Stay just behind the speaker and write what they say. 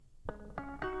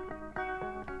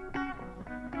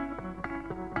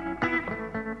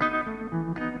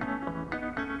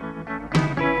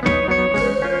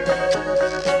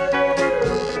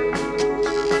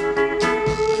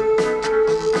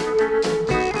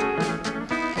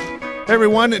Hey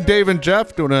everyone, Dave and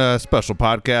Jeff doing a special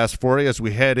podcast for you as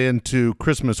we head into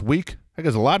Christmas week. I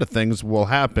guess a lot of things will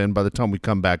happen by the time we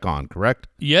come back on, correct?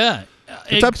 Yeah.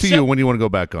 It's up to you when you want to go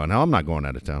back on. Hell, I'm not going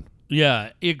out of town.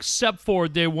 Yeah, except for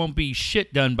there won't be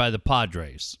shit done by the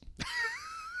Padres.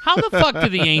 How the fuck do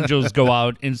the Angels go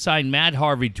out and sign Matt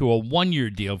Harvey to a one-year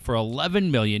deal for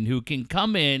 $11 million who can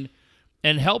come in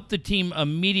and help the team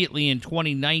immediately in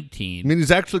 2019? I mean,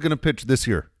 he's actually going to pitch this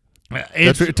year.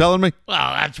 That's what you're telling me? Well,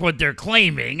 that's what they're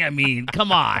claiming. I mean, come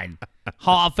on.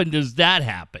 How often does that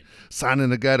happen?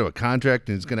 Signing a guy to a contract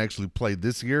and he's going to actually play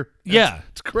this year? Yeah.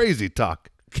 It's crazy talk.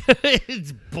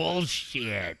 It's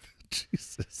bullshit.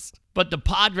 Jesus. But the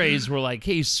Padres were like,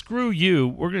 hey, screw you.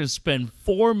 We're going to spend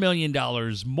 $4 million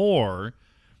more,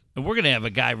 and we're going to have a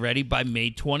guy ready by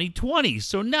May 2020.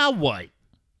 So now what?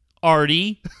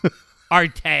 Arte?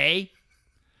 Yeah,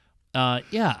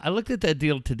 I looked at that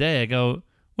deal today. I go,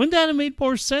 wouldn't that have made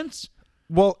more sense?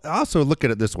 Well, also look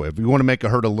at it this way. If you want to make it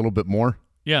hurt a little bit more,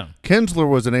 Yeah. Kinsler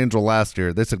was an Angel last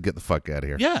year. They said, get the fuck out of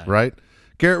here. Yeah. Right?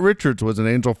 Garrett Richards was an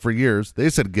Angel for years. They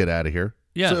said, get out of here.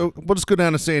 Yeah. So we'll just go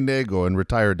down to San Diego and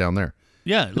retire down there.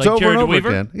 Yeah, It's like over Jared and over Weaver.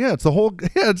 again. Yeah, it's the whole.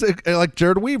 Yeah, it's like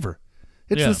Jared Weaver.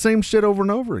 It's Yeah. the same shit over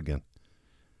and over again.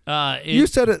 You It-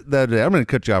 said it the other day. I'm going to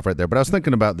cut you off right there, but I was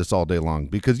thinking about this all day long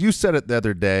because you said it the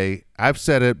other day. I've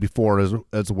said it before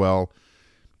as well.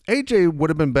 AJ would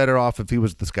have been better off if he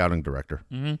was the scouting director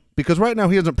because right now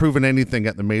he hasn't proven anything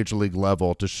at the major league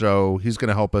level to show he's going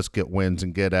to help us get wins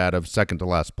and get out of second to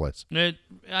last place.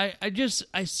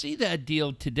 I see that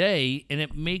deal today, and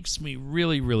it makes me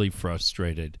really, really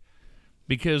frustrated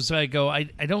because I go, I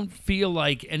don't feel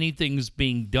like anything's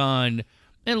being done,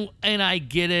 and I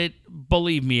get it.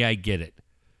 Believe me, I get it.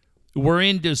 We're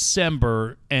in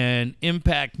December, and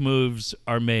impact moves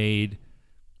are made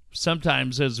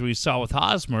sometimes, as we saw with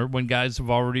Hosmer, when guys have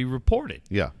already reported.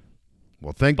 Yeah.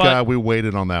 Well, thank But- God we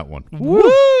waited on that one.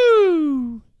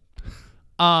 Woo!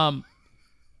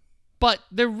 But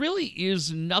there really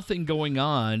is nothing going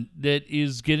on that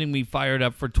is getting me fired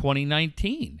up for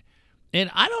 2019.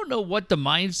 And I don't know what the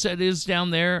mindset is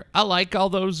down there. I like all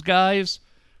those guys.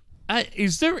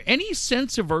 Is there any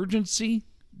sense of urgency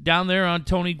down there on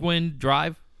Tony Gwynn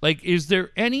Drive? Like, is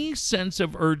there any sense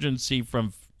of urgency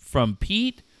from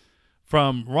Pete,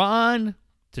 from Ron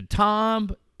to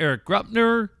Tom, Eric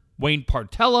Gruppner, Wayne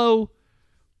Partello,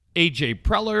 AJ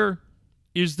Preller?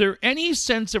 Is there any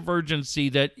sense of urgency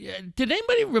that did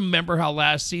anybody remember how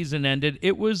last season ended?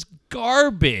 It was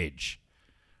garbage.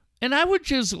 And I would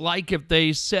just like if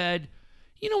they said,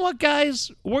 you know what,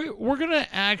 guys, we're going to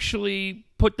actually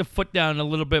put the foot down a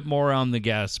little bit more on the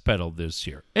gas pedal this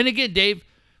year. And again, Dave,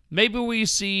 maybe we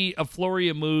see a flurry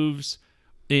of moves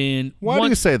in Why do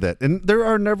you say that? And there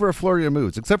are never a flurry of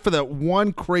moves except for that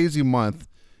one crazy month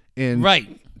in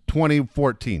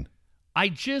 2014. I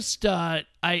just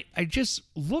I just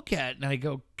look at it and I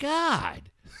go, God,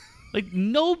 like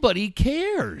nobody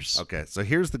cares. Okay, so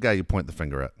here's the guy you point the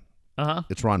finger at. Uh-huh.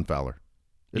 It's Ron Fowler.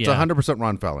 It's Yeah. 100%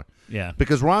 Ron Fowler. Yeah.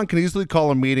 Because Ron can easily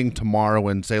call a meeting tomorrow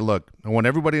and say, look, I want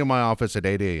everybody in my office at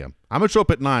 8 a.m. I'm going to show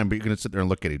up at 9, but you're going to sit there and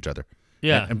look at each other.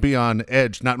 Yeah. And be on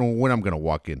edge, not knowing when I'm going to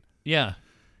walk in. Yeah.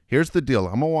 Here's the deal.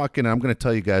 I'm going to walk in and I'm going to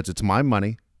tell you guys it's my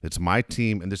money, it's my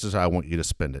team, and this is how I want you to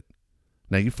spend it.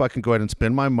 Now, you fucking go ahead and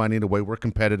spend my money the way we're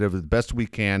competitive the best we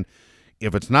can.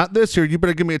 If it's not this year, you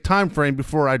better give me a time frame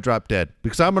before I drop dead.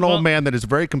 Because I'm an old man that is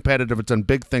very competitive. It's done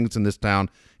big things in this town,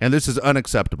 and this is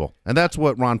unacceptable. And that's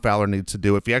what Ron Fowler needs to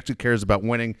do if he actually cares about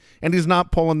winning. And he's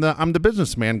not pulling I'm the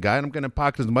businessman guy, and I'm going to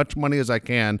pocket as much money as I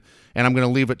can, and I'm going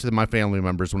to leave it to my family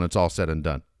members when it's all said and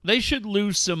done. They should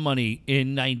lose some money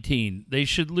in 19. They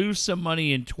should lose some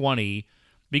money in 20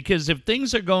 because if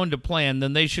things are going to plan,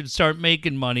 then they should start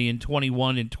making money in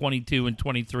 21 and 22 and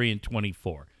 23 and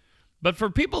 24. But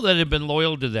for people that have been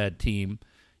loyal to that team,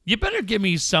 you better give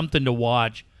me something to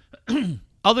watch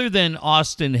other than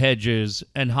Austin Hedges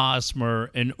and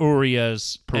Hosmer and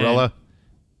Urias. Perella?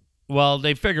 Well,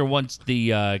 they figure once the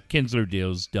Kinsler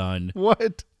deal's done,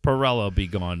 What? Perella will be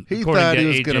gone. He according thought to he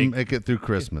was AJ. going to make it through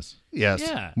Christmas. Yes.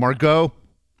 Yeah. Margot.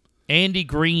 Andy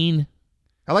Green.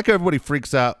 I like how everybody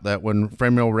freaks out that when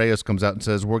Fremio Reyes comes out and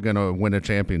says we're going to win a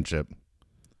championship.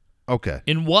 Okay.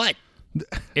 In what?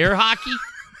 Air hockey?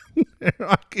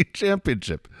 Hockey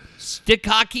championship. Stick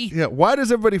hockey? Yeah. Why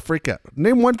does everybody freak out?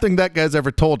 Name one thing that guy's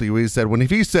ever told you. He said, if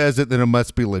he says it, then it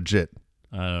must be legit.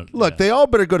 Look, they all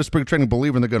better go to spring training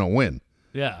believing they're going to win.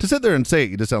 Yeah. To sit there and say it,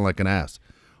 you just sound like an ass.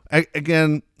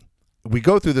 Again, we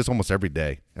go through this almost every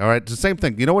day. All right. It's the same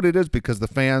thing. You know what it is? Because the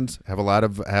fans have a lot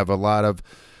of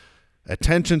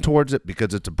attention towards it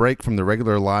because it's a break from their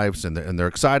regular lives and they're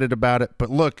excited about it. But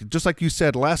look, just like you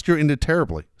said, last year ended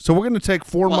terribly. So we're going to take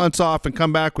 4 months off and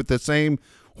come back with the same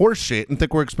horse shit and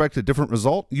think we're expecting a different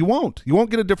result? You won't. You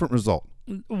won't get a different result.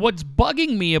 What's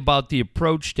bugging me about the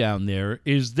approach down there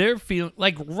is they're feeling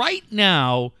like right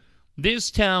now this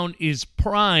town is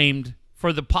primed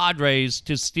for the Padres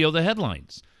to steal the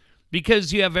headlines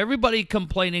because you have everybody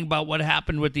complaining about what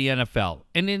happened with the NFL.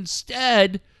 And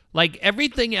instead, like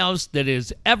everything else that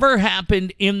has ever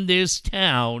happened in this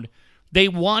town, they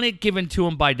want it given to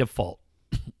them by default.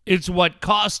 It's what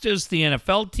cost us the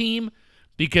NFL team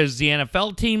because the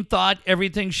NFL team thought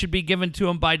everything should be given to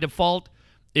them by default.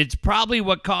 It's probably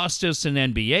what cost us an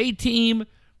NBA team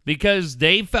because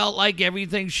they felt like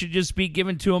everything should just be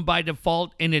given to them by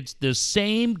default. And it's the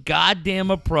same goddamn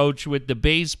approach with the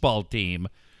baseball team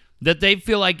that they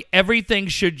feel like everything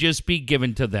should just be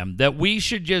given to them, that we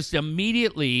should just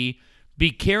immediately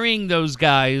be carrying those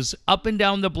guys up and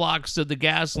down the blocks of the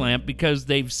gas lamp because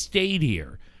they've stayed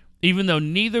here, even though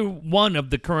neither one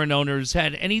of the current owners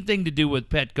had anything to do with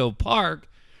Petco Park.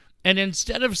 And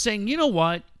instead of saying, you know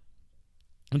what,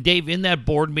 Dave, in that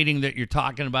board meeting that you're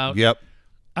talking about, Yep.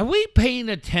 are we paying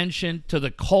attention to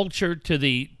the culture, to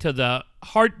the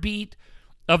heartbeat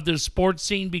of the sports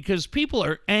scene? Because people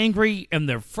are angry and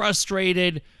they're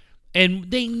frustrated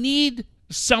and they need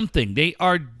something. They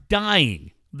are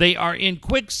dying. They are in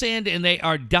quicksand and they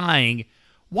are dying.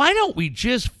 Why don't we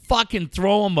just fucking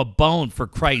throw them a bone, for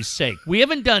Christ's sake? We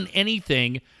haven't done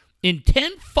anything in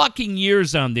 10 fucking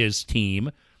years on this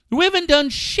team. We haven't done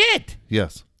shit.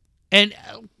 Yes. And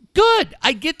good.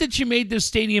 I get that you made the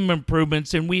stadium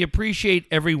improvements, and we appreciate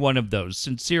every one of those,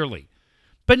 sincerely.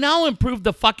 But now improve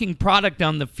the fucking product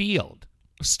on the field,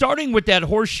 starting with that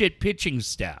horseshit pitching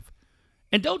staff.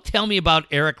 And don't tell me about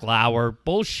Eric Lauer.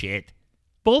 Bullshit.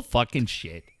 Bull fucking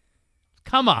shit.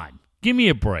 Come on. Give me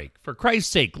a break. For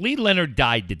Christ's sake, Lee Leonard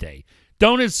died today.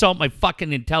 Don't insult my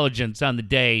fucking intelligence on the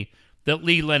day that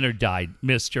Lee Leonard died,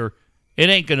 mister. It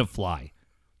ain't gonna fly.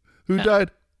 Who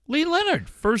died? Lee Leonard,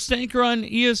 first anchor on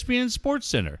ESPN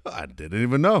SportsCenter. I didn't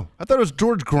even know. I thought it was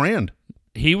George Grand.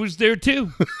 He was there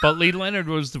too, but Lee Leonard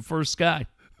was the first guy.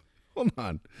 Hold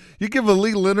on. You give a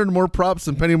Lee Leonard more props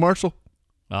than Penny Marshall?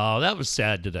 Oh, that was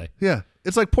sad today. Yeah.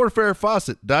 It's like poor Farrah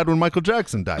Fawcett died when Michael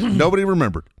Jackson died. Nobody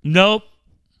remembered. Nope.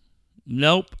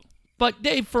 But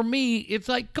Dave, for me, it's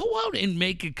like go out and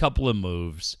make a couple of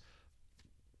moves.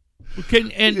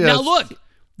 Now look,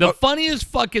 the funniest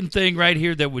fucking thing right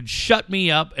here that would shut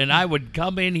me up, and I would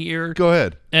come in here. Go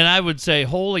ahead. And I would say,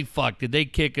 holy fuck, did they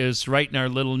kick us right in our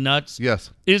little nuts?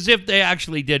 Yes. Is if they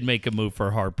actually did make a move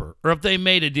for Harper, or if they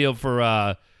made a deal for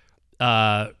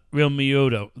Real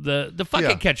Muto, the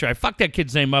fucking catcher. I fucked that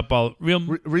kid's name up. Real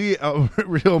Muto.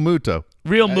 Real Muto.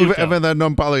 Even though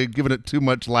I'm probably giving it too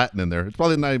much Latin in there. It's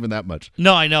probably not even that much.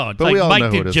 No, I know. It's but like we all Mike know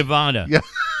who it is. Giovanna. Yeah.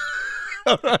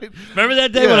 All right. Remember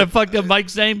that day when I fucked up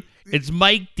Mike's name? It's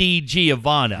Mike D.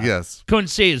 Giovanna. Yes. Couldn't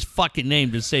say his fucking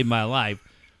name to save my life.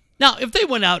 Now, if they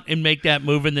went out and make that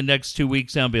move in the next 2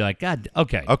 weeks, I'll be like, God,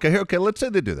 okay. Okay, let's say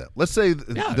they do that. Let's say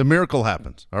the miracle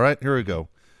happens. All right, here we go.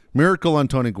 Miracle on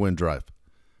Tony Gwynn Drive.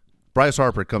 Bryce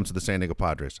Harper comes to the San Diego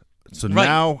Padres. So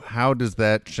now, how does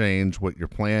that change what your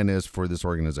plan is for this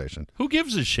organization? Who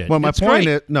gives a shit? Well, my It's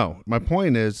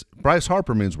point is Bryce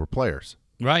Harper means we're players.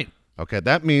 Right. Okay,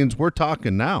 that means we're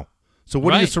talking now. So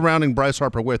what are you surrounding Bryce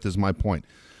Harper with is my point.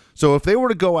 So if they were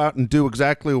to go out and do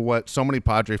exactly what so many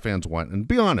Padre fans want, and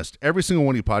be honest, every single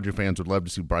one of you Padre fans would love to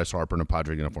see Bryce Harper in a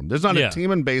Padre uniform. There's not a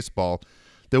team in baseball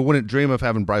that wouldn't dream of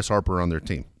having Bryce Harper on their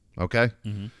team, okay?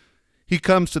 Mm-hmm. He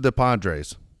comes to the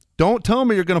Padres. Don't tell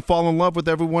me you're going to fall in love with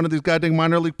every one of these goddamn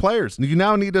minor league players. You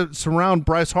now need to surround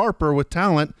Bryce Harper with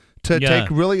talent to take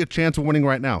really a chance of winning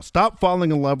right now. Stop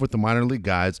falling in love with the minor league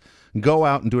guys and go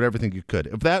out and do everything you could.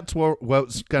 If that's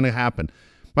what's going to happen.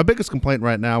 My biggest complaint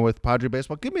right now with Padre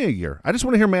baseball, give me a year. I just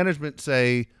want to hear management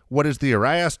say, what is the year?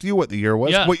 I asked you what the year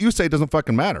was. Yeah. What you say doesn't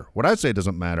fucking matter. What I say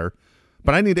doesn't matter.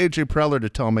 But I need A.J. Preller to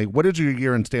tell me, what is your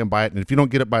year and stand by it. And if you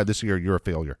don't get it by this year, you're a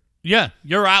failure. Yeah,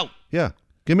 you're out. Yeah.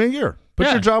 Give me a year. Put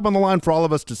your job on the line for all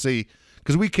of us to see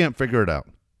because we can't figure it out.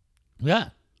 Yeah,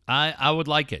 I would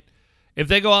like it. If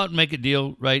they go out and make a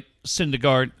deal, right,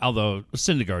 Syndergaard, although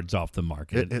Syndergaard's off the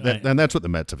market. And that's what the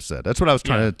Mets have said. That's what I was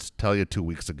trying to tell you 2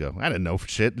 weeks ago. I didn't know for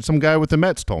shit. Some guy with the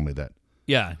Mets told me that.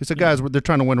 Yeah. He said, guys, they're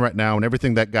trying to win right now, and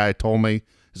everything that guy told me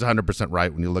is 100%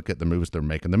 right when you look at the moves they're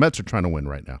making. The Mets are trying to win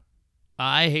right now.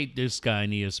 I hate this guy on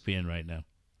ESPN right now.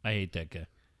 I hate that guy.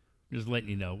 Just letting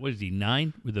you know. What is he,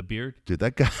 9 with a beard? Dude,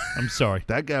 that guy. I'm sorry.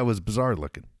 That guy was bizarre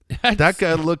looking. That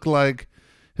guy looked like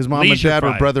his mom and dad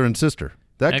were brother and sister.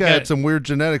 That guy had some weird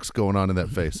genetics going on in that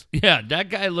face. Yeah, that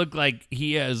guy looked like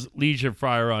he has Leisure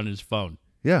Fire on his phone.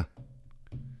 Yeah.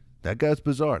 That guy's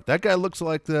bizarre. That guy looks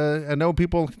like I know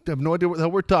people have no idea what the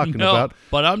hell we're talking about.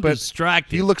 But I'm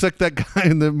distracted. He looks like that guy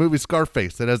in the movie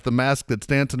Scarface that has the mask that's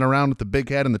dancing around with the big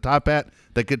head and the top hat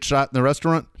that gets shot in the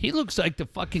restaurant. He looks like the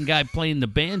fucking guy playing the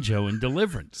banjo in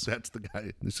Deliverance. That's the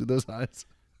guy. You see those eyes?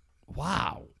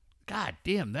 Wow. God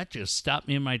damn, that just stopped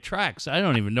me in my tracks. I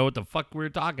don't even know what the fuck we were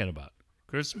talking about.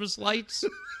 Christmas lights?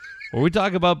 Were we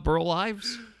talking about Burl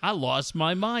Ives? I lost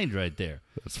my mind right there.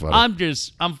 That's funny.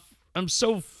 I'm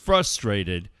so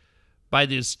frustrated by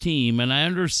this team, and I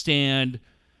understand.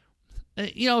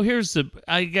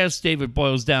 I guess David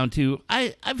boils down to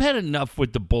I've had enough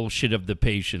with the bullshit of the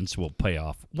patience will pay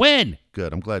off. When?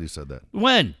 Good. I'm glad you said that.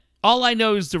 When? All I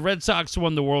know is the Red Sox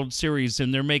won the World Series,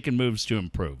 and they're making moves to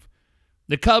improve.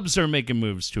 The Cubs are making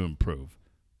moves to improve.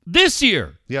 This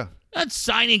year. Yeah. Not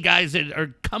signing guys that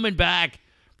are coming back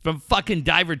from fucking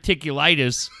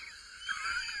diverticulitis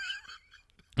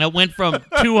that went from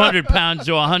 200 pounds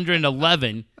to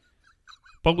 111.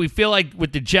 But we feel like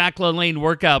with the Jack LaLanne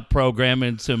workout program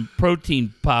and some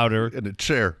protein powder. And a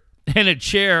chair.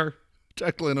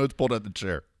 Jack LaLanne always pulled out the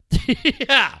chair.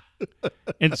 Yeah.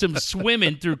 And some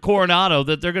swimming through Coronado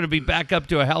that they're going to be back up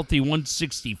to a healthy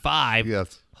 165.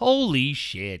 Yes. Holy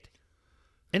shit.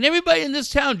 And everybody in this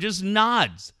town just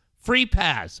nods. Free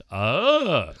pass.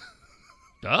 Oh,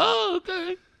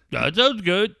 okay. That sounds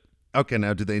good. Okay,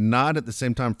 now do they nod at the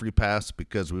same time free pass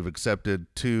because we've accepted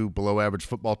 2 below-average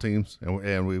football teams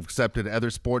and we've accepted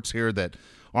other sports here that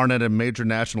aren't at a major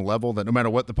national level, that no matter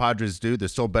what the Padres do, they're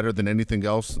still better than anything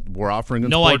else we're offering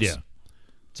in sports? No idea.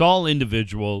 It's all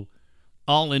individual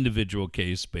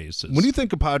case basis. When you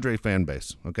think of Padre fan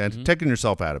base, okay, taking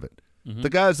yourself out of it,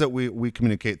 the guys that we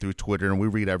communicate through Twitter and we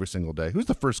read every single day, who's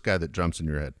the first guy that jumps in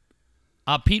your head?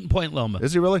 Pete in Point Loma.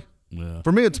 Is he really? Yeah.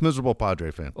 For me, it's miserable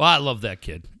Padre fan. Well, I love that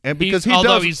kid. And because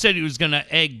although he said he was going to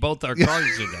egg both our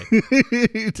cars today.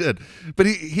 He did. But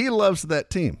he loves that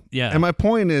team. Yeah. And my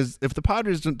point is, if the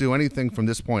Padres don't do anything from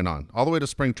this point on, all the way to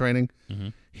spring training,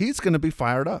 he's going to be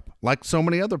fired up, like so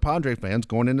many other Padre fans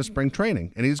going into spring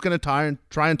training. And he's going to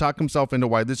try and talk himself into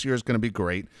why this year is going to be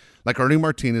great, like Ernie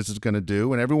Martinez is going to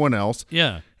do and everyone else.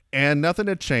 Yeah. And nothing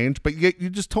had changed. But yet you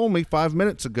just told me 5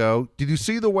 minutes ago, did you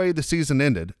see the way the season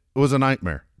ended? It was a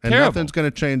nightmare. And Terrible. Nothing's going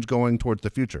to change going towards the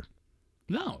future.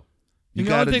 No. You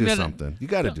got to do something. You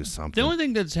got to do something. The only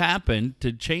thing that's happened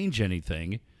to change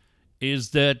anything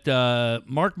is that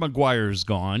Mark McGuire's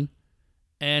gone,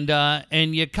 and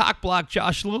you cockblock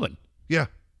Josh Lewin. Yeah.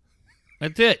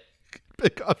 That's it.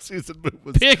 Big offseason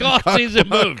move. Big offseason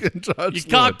move. You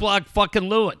cockblock fucking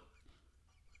Lewin.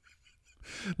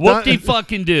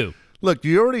 Whoop-de-fucking do. Look,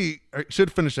 you already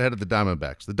should finish ahead of the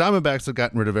Diamondbacks. The Diamondbacks have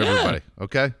gotten rid of everybody,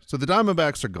 okay? So the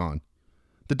Diamondbacks are gone.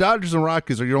 The Dodgers and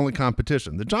Rockies are your only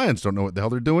competition. The Giants don't know what the hell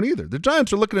they're doing either. The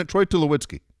Giants are looking at Troy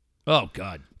Tulowitzki. Oh,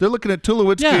 God. They're looking at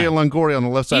Tulowitzki and Longoria on the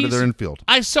left side of their infield.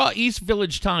 I saw East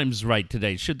Village Times right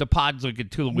today. Should the Pods look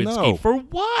at Tulowitzki? No. For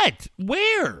what?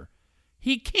 Where?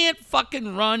 He can't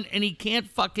fucking run and he can't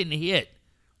fucking hit.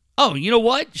 Oh, you know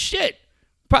what? Shit.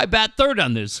 Probably bat third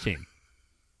on this team.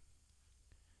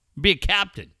 Be a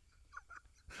captain.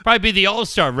 Probably be the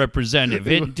all-star representative.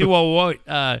 Hitting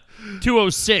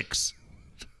 206.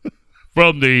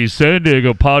 From the San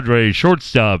Diego Padres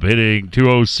shortstop, hitting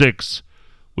 206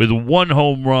 with 1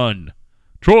 home run.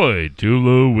 Troy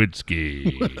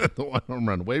Tulowitzki. The 1 home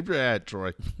run. Wave your hat,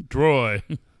 Troy. Troy.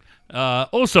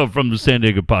 Also from the San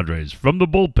Diego Padres, from the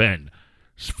bullpen,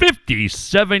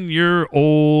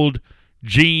 57-year-old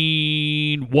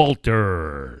Gene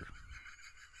Walter.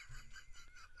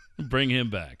 Bring him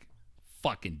back.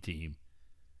 Fucking team.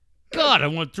 God, I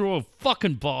want to throw a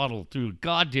fucking bottle through a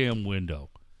goddamn window.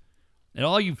 And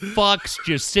all you fucks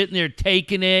just sitting there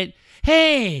taking it.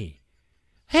 Hey,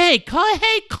 calm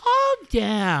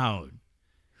down.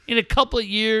 In a couple of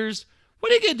years,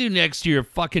 what are you going to do next year if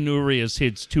fucking Urias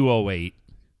hits 208?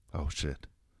 Oh, shit.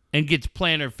 And gets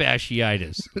plantar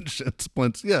fasciitis. Shit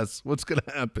splints. Yes. What's going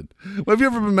to happen? Well, have you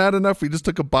ever been mad enough where you just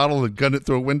took a bottle and gunned it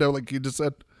through a window like you just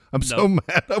said? I'm so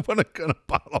mad I want to gun a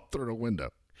bottle through the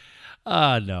window.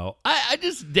 No. I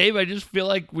just feel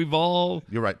like we've all...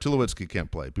 You're right. Tulowitzki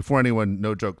can't play. Before anyone,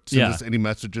 no joke, sends us any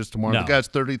messages tomorrow. No. The guy's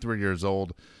 33 years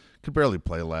old. Could barely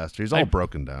play last year. He's all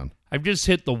broken down. I've just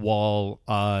hit the wall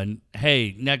on,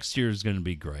 hey, next year is going to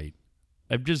be great.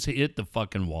 I've just hit the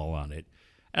fucking wall on it.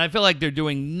 And I feel like they're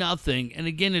doing nothing. And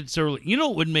again, it's early. You know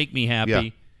what would make me happy? Yeah.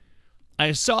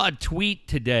 I saw a tweet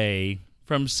today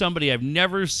from somebody I've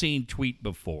never seen tweet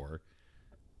before.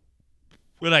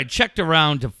 When I checked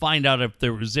around to find out if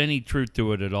there was any truth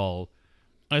to it at all,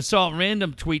 I saw a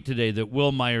random tweet today that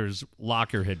Will Myers'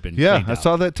 locker had been Yeah, cleaned I out.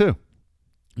 saw that too.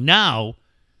 Now,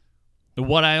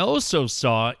 what I also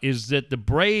saw is that the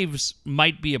Braves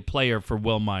might be a player for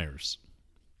Will Myers.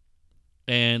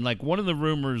 And like one of the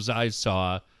rumors I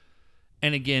saw,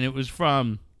 and again, it was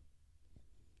from,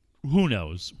 who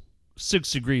knows,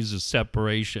 6 degrees of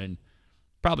separation.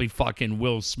 Probably fucking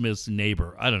Will Smith's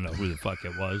neighbor. I don't know who the fuck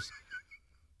it was.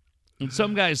 And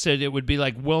some guy said it would be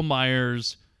like Will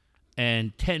Myers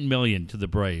and $10 million to the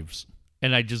Braves.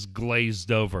 And I just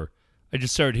glazed over. I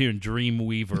just started hearing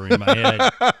Dreamweaver in my head.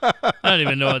 I don't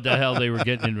even know what the hell they were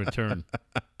getting in return.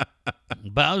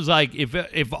 But I was like,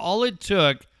 if all it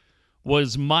took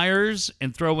was Myers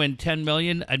and throw in $10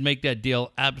 million, I'd make that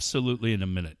deal absolutely in a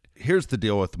minute. Here's the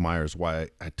deal with Myers. Why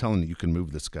I'm telling you can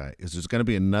move this guy is there's going to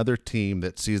be another team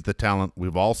that sees the talent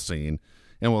we've all seen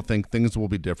and will think things will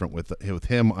be different with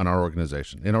him on our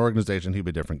organization. In our organization, he'll be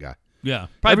a different guy. Yeah,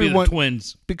 probably the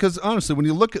Twins. Because honestly, when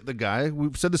you look at the guy,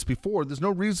 we've said this before, there's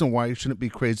no reason why he shouldn't be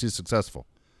crazy successful.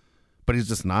 But he's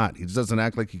just not. He just doesn't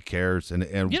act like he cares. And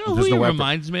You know who there's he no effort.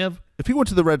 reminds me of? If he went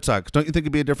to the Red Sox, don't you think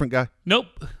he'd be a different guy? Nope.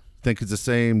 Think he's the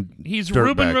same He's dirtbag?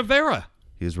 Ruben Rivera.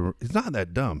 He's not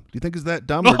that dumb. Do you think he's that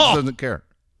dumb or just doesn't care?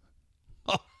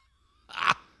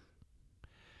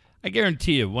 I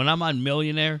guarantee you, when I'm on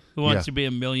Millionaire, Who Wants to Be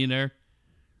a Millionaire,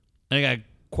 I got a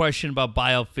question about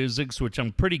biophysics, which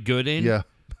I'm pretty good in. Yeah,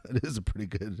 it is a pretty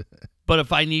good But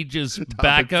if I need just topic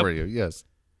backup, for you. Yes.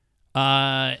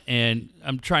 and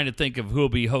I'm trying to think of who will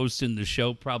be hosting the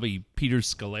show, probably Peter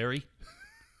Scolari.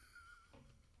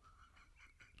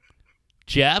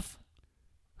 Jeff,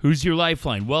 who's your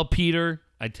lifeline? Well, Peter,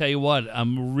 I tell you what,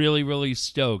 I'm really, really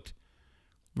stoked.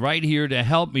 Right here to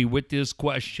help me with this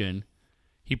question.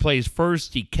 He plays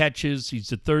first, he catches, he's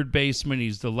the third baseman,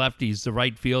 he's the lefty, he's the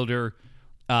right fielder,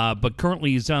 but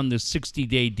currently he's on the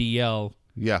 60-day DL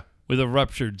Yeah. with a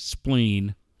ruptured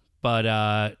spleen.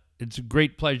 But it's a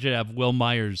great pleasure to have Will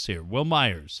Myers here. Will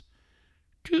Myers.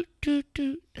 Toot, toot,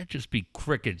 toot. That'd just be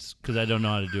crickets, because I don't know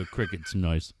how to do a crickets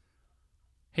noise.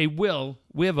 Hey, Will,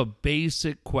 we have a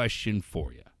basic question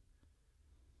for you.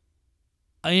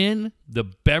 In the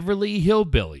Beverly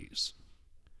Hillbillies,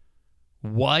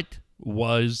 what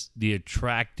was the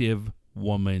attractive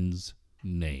woman's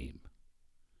name?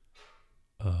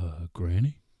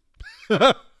 Granny?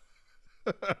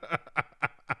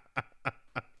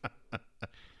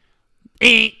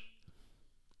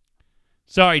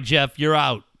 Sorry, Jeff, you're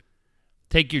out.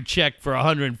 Take your check for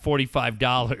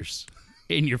 $145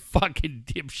 and your fucking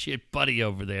dipshit buddy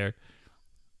over there.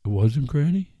 It wasn't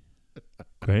Granny?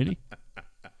 Granny?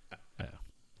 Oh,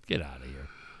 get out of here.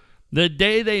 The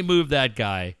day they move that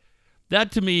guy,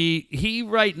 that to me, he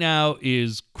right now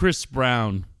is Chris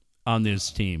Brown on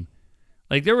this team.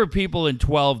 Like, there were people in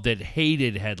 12 that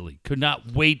hated Headley, could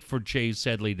not wait for Chase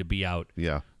Headley to be out.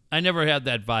 Yeah. I never had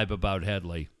that vibe about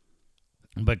Headley.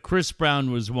 But Chris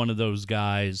Brown was one of those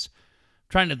guys,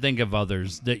 trying to think of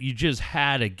others, that you just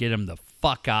had to get him the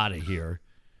fuck out of here.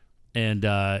 And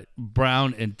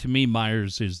Brown, and to me,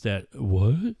 Myers is that,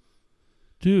 what?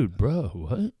 Dude, bro,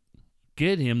 what?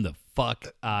 Get him the fuck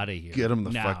out of here. Get him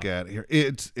the now. fuck out of here.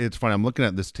 It's funny. I'm looking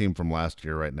at this team from last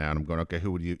year right now, and I'm going, okay,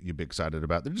 who would you be excited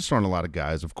about? They're just throwing a lot of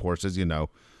guys, of course, as you know.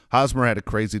 Hosmer had a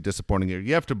crazy, disappointing year.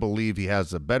 You have to believe he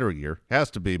has a better year.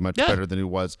 Has to be much better than he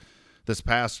was this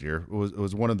past year. It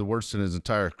was one of the worst in his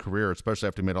entire career, especially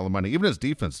after he made all the money. Even his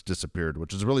defense disappeared,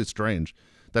 which is really strange.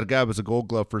 That guy was a Gold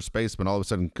Glove first baseman, all of a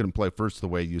sudden couldn't play first the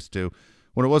way he used to.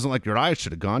 When it wasn't like your eyes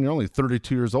should have gone. You're only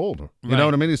 32 years old. You know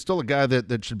what I mean? He's still a guy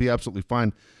that should be absolutely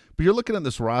fine. But you're looking at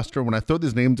this roster. When I throw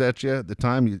these names at you at the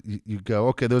time, you go,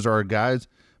 okay, those are our guys.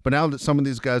 But now that some of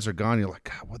these guys are gone, you're like,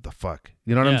 God, what the fuck?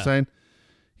 You know what I'm saying?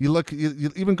 You look,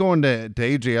 you even going to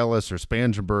A.J. Ellis or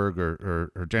Spangenberg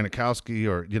or Janikowski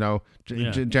or, you know,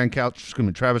 Travis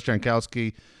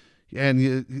Jankowski.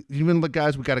 And even the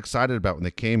guys we got excited about when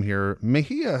they came here,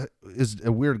 Mejia is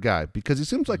a weird guy because he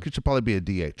seems like he should probably be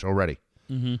a DH already.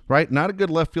 Mm-hmm. Right? Not a good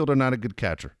left fielder, not a good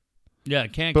catcher. Yeah,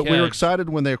 can't But catch. we were excited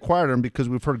when they acquired him because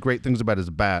we've heard great things about his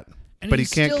bat. And but he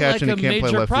he's can't still catch like and he can't a play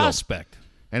major left prospect. field.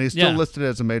 And he's still listed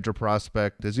as a major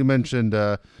prospect. As you mentioned,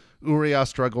 Urias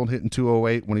struggled hitting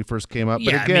 208 when he first came up.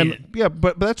 But again,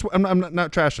 but that's I'm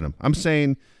not trashing him. I'm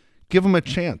saying give him a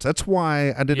chance. That's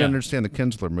why I didn't understand the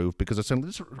Kinsler move, because I said,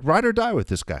 let's ride or die with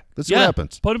this guy. Let's see what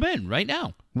happens. Put him in right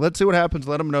now. Let's see what happens.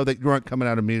 Let him know that you aren't coming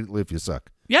out immediately if you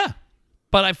suck. Yeah.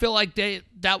 But I feel like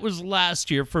that was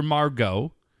last year for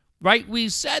Margot, right? We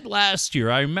said last year,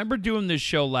 I remember doing this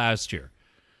show last year,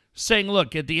 saying,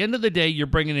 look, at the end of the day, you're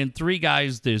bringing in 3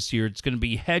 guys this year. It's going to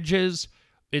be Hedges,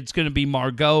 it's going to be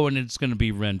Margot, and it's going to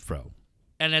be Renfroe.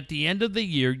 And at the end of the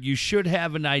year, you should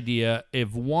have an idea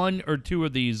if one or two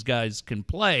of these guys can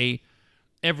play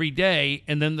every day,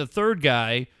 and then the third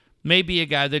guy may be a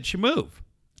guy that you move.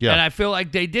 Yeah. And I feel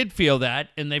like they did feel that,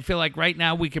 and they feel like right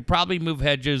now we could probably move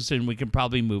Hedges and we can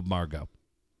probably move Margot.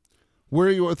 Where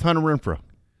are you with Hunter Renfrow?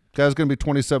 Guy's going to be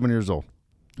 27 years old.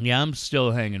 Yeah, I'm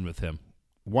still hanging with him.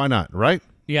 Why not, right?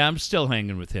 Yeah, I'm still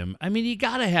hanging with him. I mean, you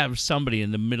got to have somebody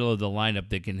in the middle of the lineup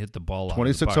that can hit the ball out of the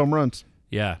 26 park. home runs.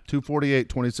 Yeah. 248,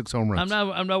 26 home runs.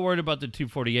 I'm not worried about the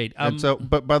 248. And so,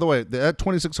 but by the way, that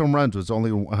 26 home runs was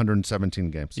only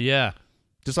 117 games. Yeah.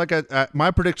 Just like my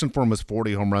prediction for him was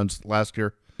 40 home runs last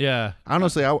year. Yeah.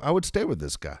 Honestly, I would stay with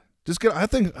this guy. I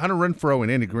think Hunter Renfrow and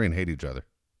Andy Green hate each other.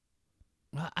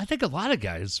 I think a lot of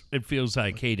guys, it feels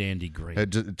like, hate Andy Green.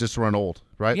 Just run old,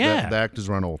 right? Yeah. The act is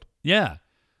run old. Yeah.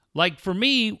 Like, for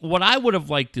me, what I would have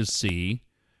liked to see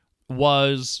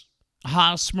was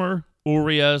Hosmer,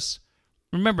 Urias.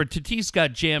 Remember, Tatis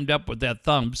got jammed up with that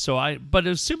thumb, but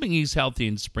assuming he's healthy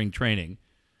in spring training,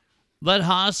 let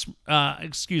Tatis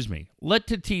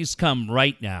come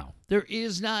right now. There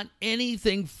is not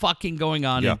anything fucking going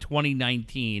on in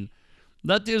 2019.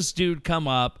 Let this dude come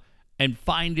up and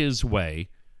find his way.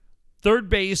 Third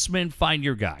baseman, find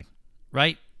your guy,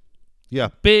 right? Yeah.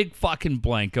 Big fucking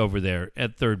blank over there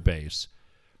at third base.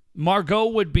 Margot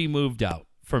would be moved out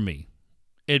for me.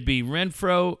 It'd be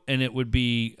Renfroe, and it would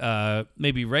be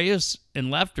maybe Reyes in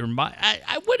left, or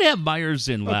I would have Myers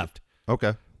in left.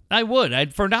 Okay. I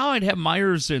would. For now, I'd have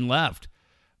Myers in left,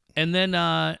 and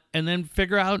then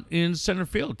figure out in center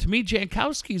field. To me,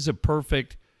 Jankowski's a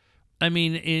perfect. I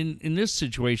mean, in this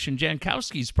situation,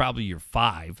 Jankowski's probably your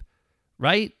 5,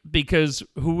 right? Because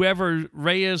whoever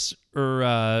Reyes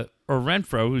or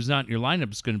Renfroe, who's not in your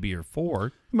lineup, is going to be your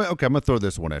 4. Okay, I'm going to throw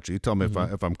this one at you. You tell me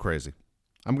if I'm crazy.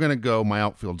 I'm going to go, my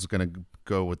outfield is going to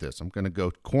go with this. I'm going to go,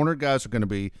 corner guys are going to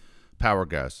be power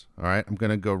guys, all right? I'm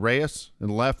going to go Reyes in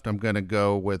left. I'm going to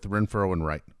go with Renfroe in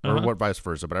right, or what vice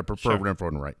versa, but I prefer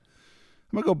Renfroe in right.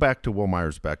 I'm going to go back to Will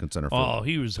Myers back in center field. Oh,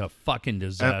 he was a fucking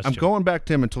disaster. I'm going back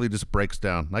to him until he just breaks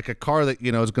down. Like a car that,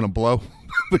 is going to blow,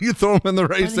 but you throw him in the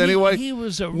race anyway. He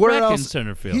was a wreck in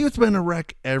center field. He's been a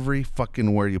wreck every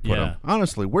fucking where you put him.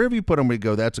 Honestly, wherever you put him, we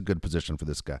go, that's a good position for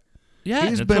this guy. Yeah,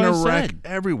 he's been a wreck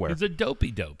everywhere. He's a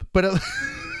dopey dope. But at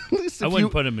least I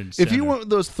wouldn't put him in center. If you want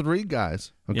those 3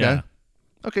 guys, okay,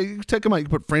 you take them out. You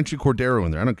put Franchy Cordero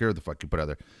in there. I don't care what the fuck you put out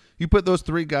there. You put those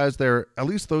 3 guys there. At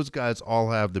least those guys all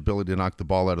have the ability to knock the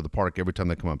ball out of the park every time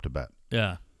they come up to bat.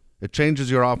 Yeah, it changes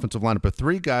your offensive lineup. But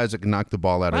 3 guys that can knock the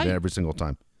ball out of it every single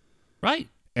time. Right.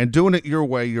 And doing it your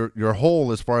way, your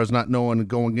whole, as far as not knowing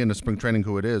going into spring training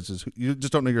who it is you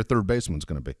just don't know your third baseman's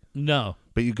going to be. No.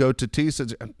 But you go to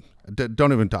Tatis.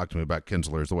 Don't even talk to me about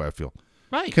Kinsler is the way I feel.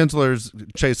 Right. Kinsler's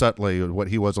Chase Utley, what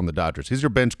he was on the Dodgers. He's your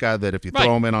bench guy that if you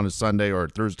throw him in on a Sunday or a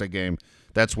Thursday game,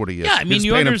 that's what he is. Yeah, I mean,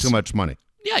 you're paying him too much money.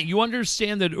 Yeah, you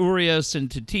understand that Urias and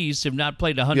Tatis have not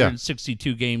played a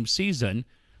 162-game season,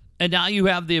 and now you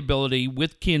have the ability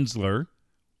with Kinsler, a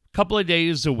couple of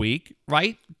days a week,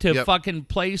 right, to fucking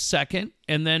play second,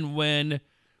 and then when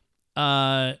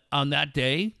on that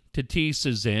day Tatis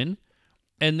is in,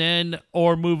 and then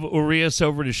or move Urias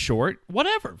over to short,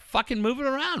 whatever, fucking move it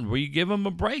around where you give him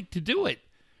a break to do it,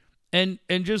 and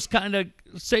just kind of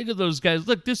say to those guys,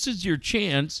 look, this is your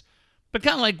chance. But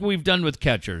kind of like we've done with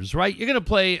catchers, right? You're going to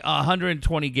play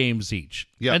 120 games each.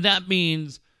 Yep. And that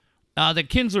means that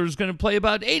Kinsler is going to play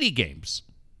about 80 games.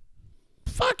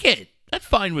 Fuck it. That's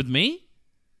fine with me.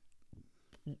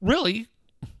 Really.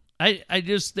 I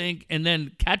just think, and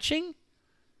then catching?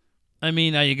 I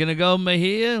mean, are you going to go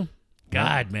Mejia?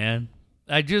 God, man.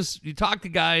 You talk to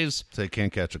guys. Say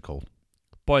can't catch a cold.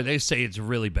 Boy, they say it's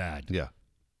really bad. Yeah.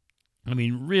 I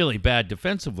mean, really bad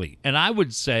defensively. And I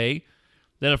would say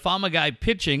that if I'm a guy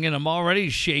pitching and I'm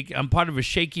already I'm part of a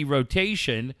shaky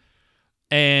rotation,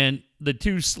 and the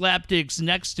 2 slapdicks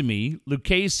next to me,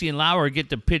 Lucchesi and Lauer, get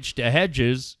to pitch to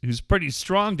Hedges, who's pretty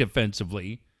strong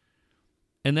defensively,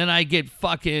 and then I get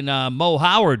fucking Mo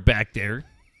Howard back there.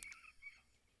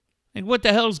 Like, what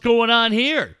the hell's going on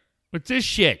here? What's this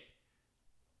shit?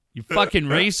 You fucking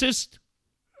racist?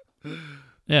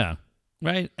 Yeah,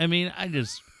 right? I mean,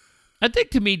 I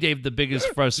think to me, Dave, the biggest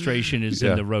frustration is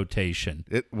in the rotation.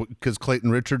 Because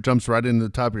Clayton Richard jumps right into the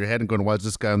top of your head and going, why is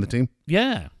this guy on the team?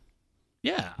 Yeah.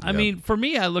 I mean, for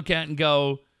me, I look at it and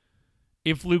go,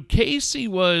 if Lucchesi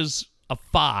was a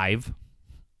 5,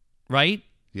 right?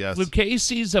 Yes.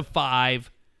 Lucchesi's a 5,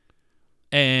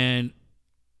 and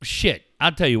shit,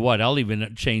 I'll tell you what, I'll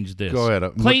even change this. Go ahead.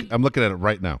 I'm looking at it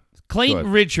right now.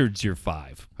 Clayton Richard's your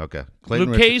 5. Okay.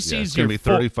 Lucchesi's going to be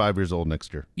 35 years old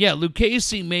next year. Yeah,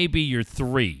 Lucchesi may be your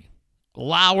 3.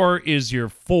 Lauer is your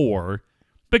 4.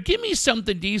 But give me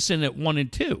something decent at 1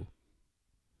 and 2.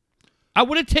 I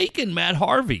would have taken Matt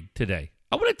Harvey today.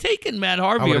 I would have taken Matt I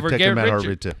Harvey would over have taken Garrett Matt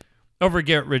Richards. Harvey too. Over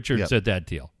Garrett Richards Yep. at that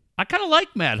deal. I kind of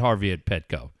like Matt Harvey at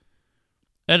Petco.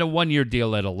 At a 1-year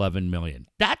deal at $11 million.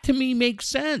 That to me makes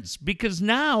sense because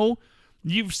now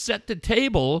you've set the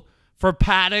table for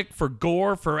Paddock, for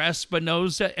Gore, for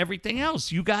Espinoza, everything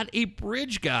else. You got a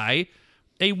bridge guy,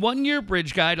 a 1-year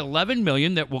bridge guy at $11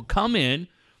 million that will come in,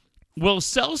 will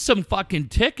sell some fucking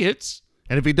tickets.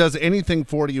 And if he does anything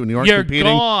for you and you aren't You're competing,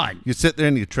 gone. you sit there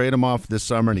and you trade him off this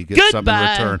summer and you get something in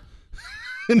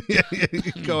Goodbye.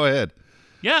 return. Go ahead.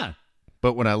 Yeah.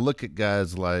 But when I look at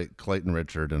guys like Clayton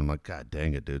Richard, and I'm like, God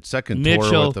dang it, dude. Second Mitchell.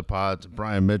 tour with the Pods,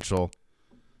 Brian Mitchell.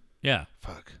 Yeah.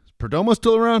 Fuck. Is Perdomo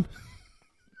still around?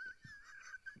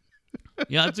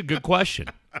 Yeah, that's a good question.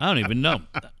 I don't even know.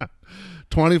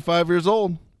 25 years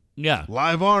old. Yeah.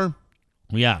 Live arm.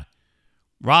 Yeah.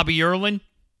 Robbie Erlin,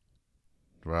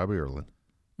 Robbie Erlin.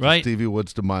 right? Stevie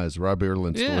Woods' demise. Robbie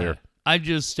Erlin's still here. I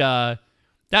just,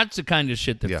 that's the kind of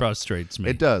shit that Yeah. frustrates me.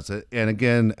 It does. And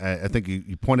again, I think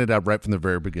you pointed out right from the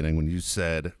very beginning when you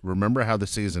said, remember how the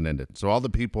season ended. So all the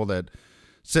people that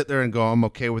sit there and go, I'm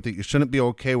okay with it, you shouldn't be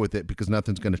okay with it because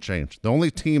nothing's going to change. The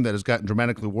only team that has gotten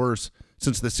dramatically worse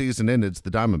since the season ended is the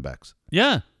Diamondbacks.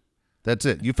 Yeah. That's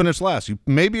it. You finished last.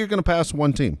 Maybe you're going to pass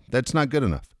one team. That's not good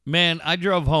enough. Man, I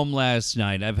drove home last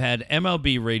night. I've had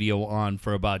MLB radio on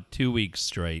for about 2 weeks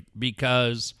straight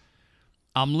because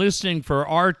I'm listening for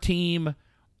our team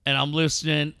and I'm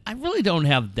listening. I really don't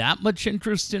have that much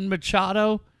interest in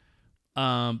Machado,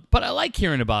 but I like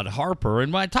hearing about Harper.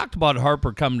 And when I talked about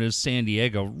Harper coming to San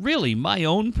Diego, really, my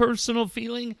own personal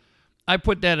feeling, I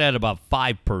put that at about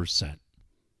 5%.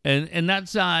 And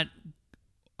that's not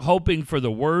hoping for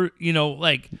the worst,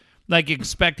 like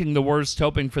expecting the worst,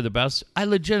 hoping for the best. I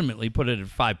legitimately put it at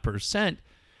 5%.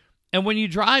 And when you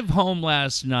drive home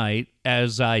last night,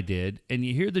 as I did, and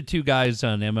you hear the two guys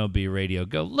on MLB radio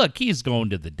go, look, he's going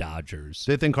to the Dodgers.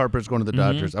 They think Harper's going to the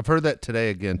Dodgers. I've heard that today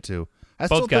again, too. I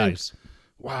still Both think- guys.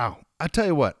 Wow. I tell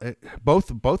you what,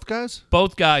 both guys?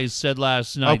 Both guys said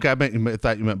last night. Okay, I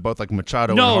thought you meant both, like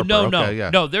Machado No, and Harper. no, Okay, yeah.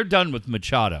 no. They're done with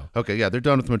Machado. Okay, yeah, they're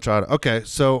done with Machado. Okay,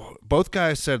 so both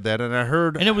guys said that, and I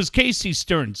heard And it was Casey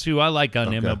Stearns, who I like on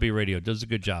MLB radio. Does a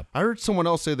good job. someone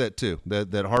else say that too.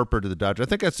 That Harper to the Dodgers. I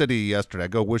think I said he yesterday. I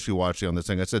go wishy-washy on this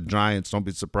thing. I said Giants. Don't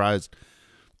be surprised.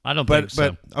 I don't think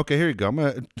so. But okay, here you go. I'm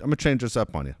gonna change this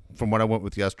up on you from what I went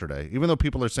with yesterday. Even though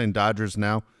people are saying Dodgers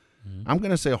now, I'm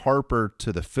gonna say Harper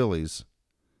to the Phillies,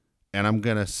 and I'm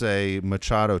gonna say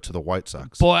Machado to the White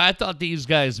Sox. Boy, I thought these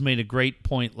guys made a great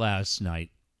point last night.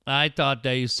 I thought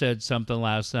they said something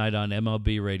last night on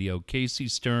MLB radio. Casey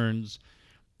Stearns,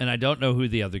 and I don't know who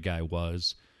the other guy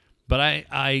was, but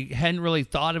I hadn't really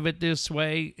thought of it this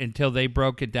way until they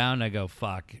broke it down. I go,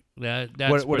 fuck.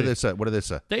 That's What did they say? What did they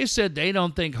say? They said they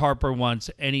don't think Harper wants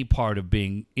any part of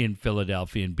being in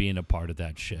Philadelphia and being a part of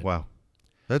that shit. Wow,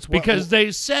 that's Because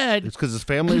they said, it's because his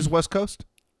family is West Coast.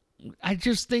 I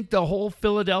just think the whole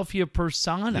Philadelphia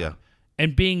persona Yeah.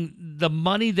 and being the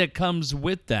money that comes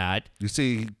with that. You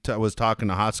see, I was talking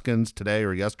to Hoskins today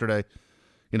or yesterday.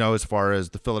 You know, as far as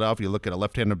the Philadelphia, look at a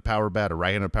left-handed power bat, a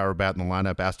right-handed power bat in the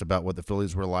lineup. Asked about what the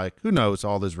Phillies were like. Who knows?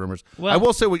 All those rumors. Well- I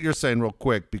will say what you're saying real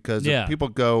quick because Yeah. if people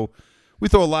go, we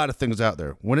throw a lot of things out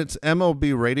there. When it's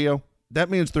MLB radio, that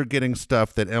means they're getting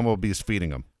stuff that MLB is feeding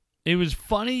them. It was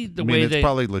funny the I mean, way it's they.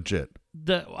 probably legit.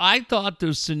 I thought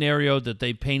the scenario that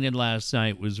they painted last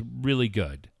night was really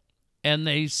good. And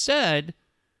they said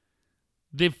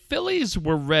the Phillies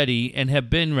were ready and have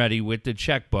been ready with the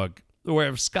checkbook where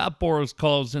if Scott Boras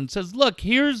calls and says, look,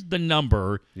 here's the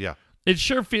number, Yeah. it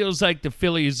sure feels like the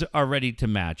Phillies are ready to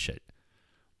match it.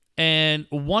 And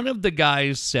one of the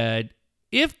guys said,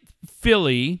 if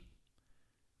Philly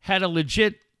had a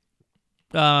legit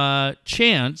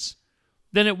chance,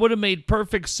 then it would have made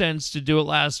perfect sense to do it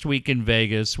last week in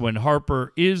Vegas when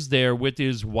Harper is there with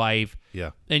his wife,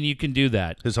 Yeah. and you can do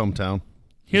that. His hometown.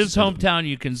 His hometown,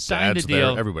 you can sign the Dad's deal,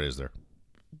 there. Everybody's there.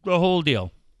 the whole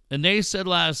deal. And they said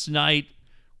last night,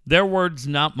 their words,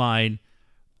 not mine,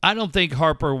 I don't think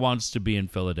Harper wants to be in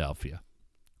Philadelphia.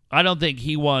 I don't think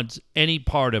he wants any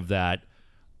part of that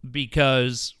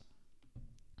because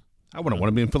I wouldn't want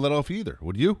to be in Philadelphia either.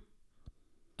 Would you?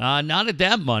 not at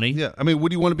that money. Yeah. I mean,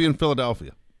 would you want to be in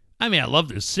Philadelphia? I mean, I love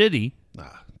the city.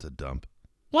 It's a dump.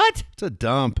 What? It's a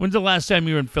dump. When's the last time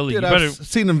you were in Philly? Dude, You I've better.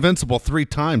 seen Invincible 3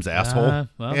 times, asshole.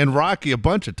 well. And Rocky a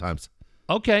bunch of times.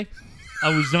 Okay.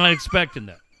 I was not expecting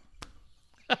that.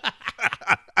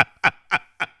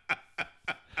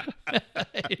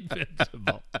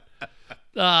 Invincible.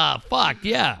 Fuck,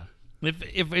 yeah.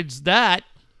 If it's that,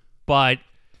 but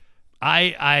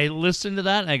I listen to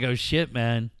that and I go, shit,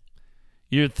 man.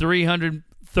 You're a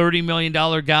 $330 million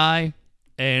guy,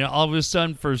 and all of a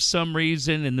sudden, for some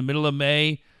reason, in the middle of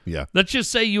May, Yeah. let's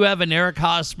just say you have an Eric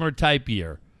Hosmer type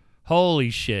year. Holy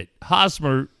shit.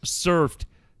 Hosmer surfed.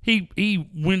 He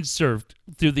windsurfed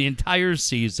through the entire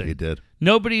season. He did.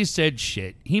 Nobody said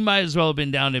shit. He might as well have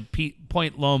been down at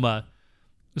Point Loma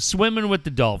swimming with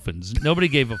the dolphins. Nobody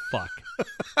gave a fuck.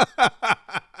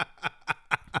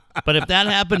 But if that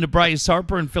happened to Bryce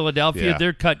Harper in Philadelphia, Yeah.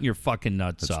 they're cutting your fucking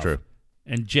nuts That's off. true.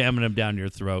 And jamming them down your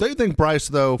throat. Don't you think Bryce,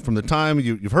 though, from the time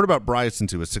you've heard about Bryce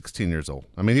since he was 16 years old?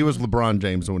 I mean, he was LeBron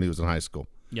James when he was in high school.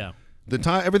 Yeah. The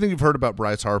time, everything you've heard about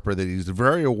Bryce Harper, that he's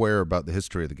very aware about the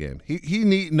history of the game.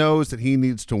 He knows that he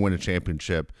needs to win a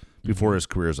championship before his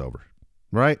career's over,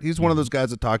 right? He's one of those guys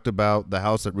that talked about the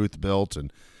house that Ruth built,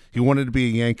 and he wanted to be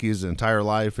a Yankee his entire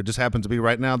life. It just happens to be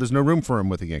right now. There's no room for him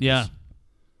with the Yankees. Yeah.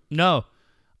 No,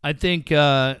 I think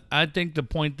the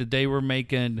point that they were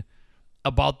making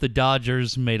about the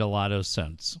Dodgers made a lot of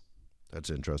sense.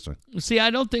 That's interesting. See, I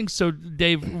don't think so,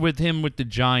 Dave, with the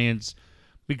Giants,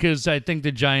 because I think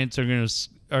the Giants are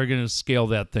gonna scale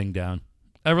that thing down.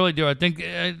 I really do. I think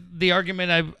the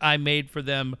argument I made for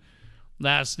them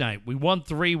last night. We won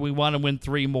 3. We want to win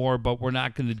 3 more, but we're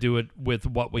not going to do it with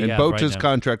what we And have Boch's right now.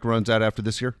 contract runs out after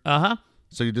this year. Uh-huh.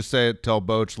 So you just tell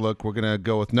Boch, look, we're going to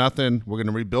go with nothing. We're going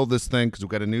to rebuild this thing because we've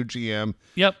got a new GM.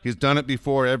 Yep. He's done it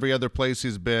before every other place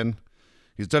he's been.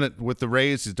 He's done it with the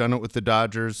Rays. He's done it with the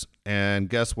Dodgers. And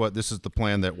guess what? This is the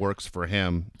plan that works for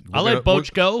him. I'll let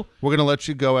Boch go. We're going to let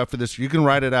you go after this. You can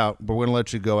write it out, but we're going to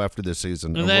let you go after this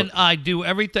season. And then I do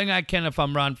everything I can if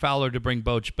I'm Ron Fowler to bring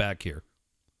Boch back here.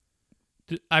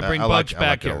 I bring Boch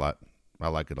back here. I like it a lot. I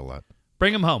like it a lot.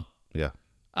 Bring him home. Yeah.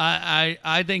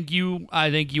 I think you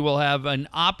will have an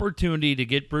opportunity to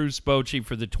get Bruce Bochy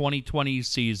for the 2020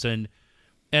 season,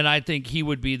 and I think he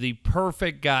would be the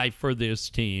perfect guy for this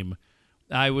team.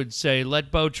 I would say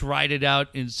let Boch ride it out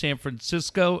in San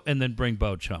Francisco and then bring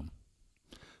Boch home.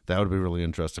 That would be really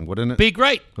interesting, wouldn't it? Be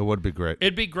great. It would be great.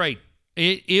 It'd be great.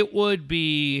 It would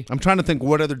be. I'm trying to think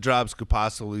what other jobs could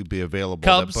possibly be available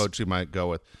Cubs. that Bochy might go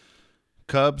with.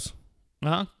 Cubs?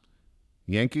 Huh?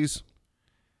 Yankees?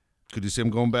 Could you see him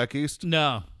going back east?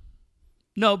 No,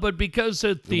 but because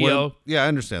of Theo Yeah, I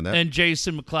understand that. and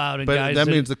Jason McLeod and but guys, that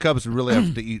means the Cubs really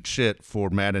have to eat shit for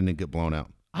Madden and get blown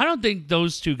out. I don't think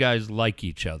those two guys like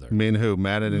each other. You mean who?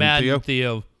 Madden and Matt Theo? and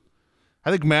Theo.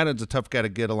 I think Madden's a tough guy to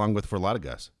get along with for a lot of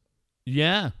guys.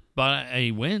 Yeah, but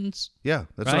he wins. Yeah,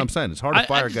 that's Right. what I'm saying. It's hard to I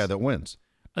fire a just- guy that wins.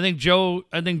 I think Joe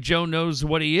knows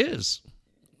what he is.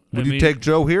 Would you take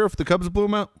Joe here if the Cubs blew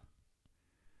him out?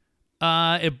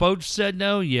 If Boch said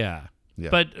no, yeah. Yeah,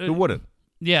 But who wouldn't?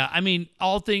 yeah, I mean,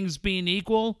 all things being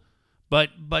equal, but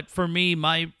for me,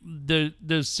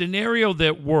 the scenario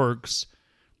that works,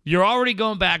 you're already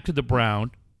going back to the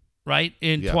Brown, right?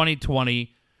 In Yeah.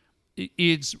 2020,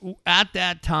 it's at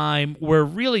that time where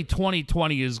really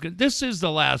 2020 is good. This is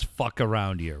the last fuck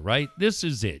around year, right? This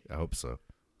is it. I hope so.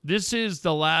 This is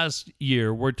the last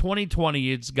year where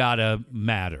 2020 it's gotta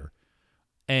matter,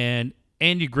 and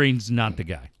Andy Green's not the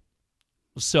guy.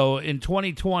 So in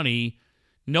 2020,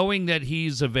 knowing that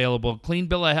he's available, clean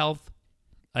bill of health,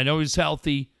 I know he's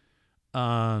healthy.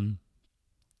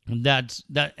 That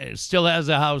still has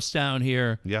a house down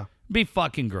here. Yeah. Be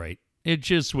fucking great. It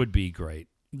just would be great.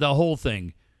 The whole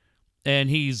thing. And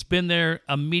he's been there,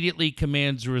 immediately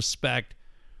commands respect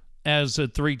as a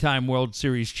 3-time World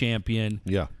Series champion.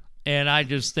 Yeah. And I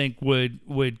just think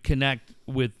would connect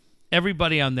with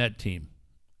everybody on that team.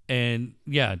 And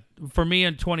yeah, for me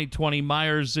in 2020,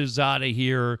 Myers is out of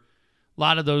here. A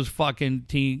lot of those fucking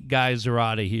team guys are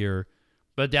out of here.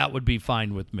 But that would be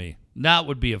fine with me. That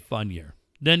would be a fun year.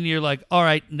 Then you're like, all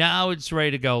right, now it's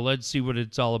ready to go. Let's see what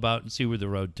it's all about and see where the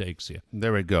road takes you.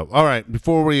 There we go. All right.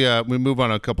 Before we move on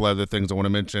to a couple other things, I want to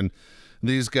mention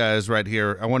these guys right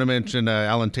here. I want to mention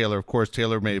Alan Taylor, of course,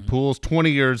 TaylorMade Pools, 20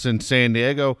 years in San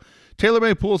Diego.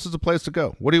 TaylorMade Pools is a place to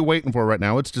go. What are you waiting for right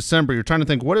now? It's December. You're trying to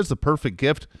think, what is the perfect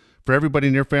gift for everybody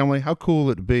in your family? How cool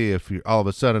would it be if you, all of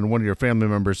a sudden one of your family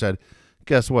members said,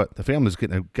 guess what? The family's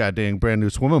getting a goddamn brand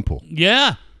new swimming pool.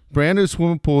 Yeah. Brand new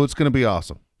swimming pool. It's going to be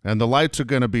awesome. And the lights are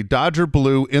going to be Dodger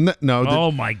blue in the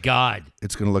Oh my God.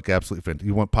 It's going to look absolutely fantastic.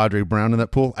 You want Padre Brown in that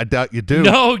pool? I doubt you do.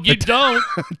 No, you don't.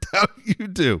 I doubt you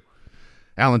do.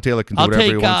 Alan Taylor can do I'll whatever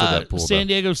take he wants with that pool. San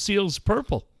Diego Seals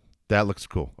purple. That looks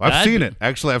cool. I've That'd seen be- it.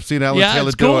 Actually, I've seen Alan Yeah, Taylor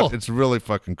it's do cool. it. It's really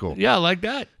fucking cool. Yeah, I like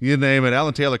that. You name it.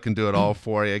 Alan Taylor can do it all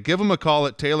for you. Give him a call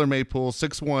at TaylorMade Pool,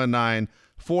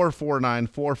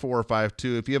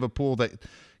 619-449-4452. If you have a pool that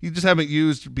you just haven't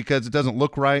used because it doesn't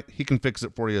look right, he can fix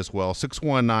it for you as well.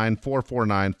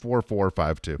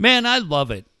 619-449-4452. Man, I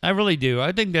love it. I really do.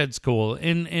 I think that's cool.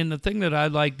 And the thing that I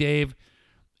like, Dave,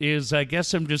 is I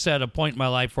guess I'm just at a point in my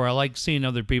life where I like seeing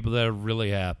other people that are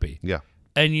really happy. Yeah.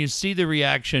 And you see the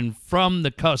reaction from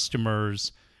the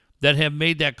customers that have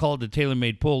made that call to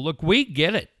TaylorMade Pool. Look, we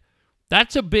get it.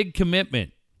 That's a big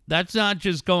commitment. That's not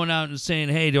just going out and saying,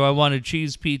 hey, do I want a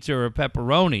cheese pizza or a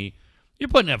pepperoni? You're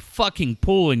putting a fucking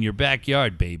pool in your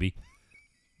backyard, baby.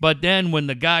 But then when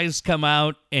the guys come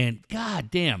out and,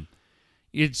 goddamn,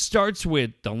 it starts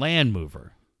with the land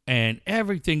mover and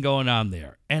everything going on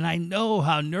there. And I know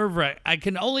how nerve-wracking, I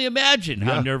can only imagine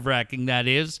how nerve-wracking that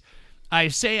is. I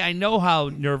say I know how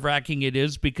nerve-wracking it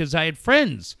is because I had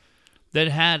friends that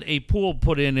had a pool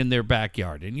put in their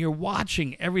backyard. And you're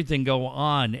watching everything go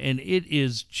on, and it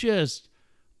is just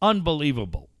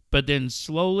unbelievable. But then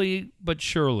slowly but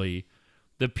surely,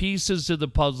 the pieces of the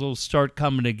puzzle start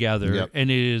coming together,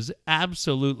 and it is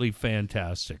absolutely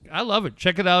fantastic. I love it.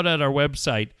 Check it out at our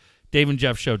website,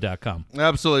 daveandjeffshow.com.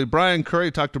 Absolutely. Brian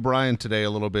Curry, talked to Brian today a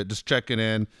little bit, just checking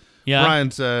in. Yeah.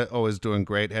 Brian's always doing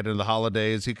great heading into the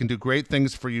holidays. He can do great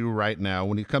things for you right now.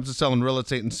 When it comes to selling real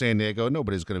estate in San Diego,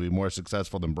 nobody's going to be more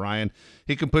successful than Brian.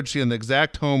 He can put you in the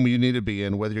exact home you need to be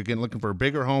in, whether you're looking for a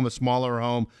bigger home, a smaller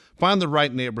home. Find the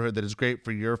right neighborhood that is great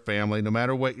for your family. No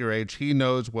matter what your age, he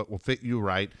knows what will fit you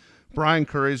right. Brian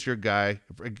Curry's your guy.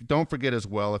 Don't forget as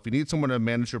well, if you need someone to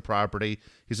manage your property,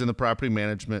 he's in the property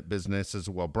management business as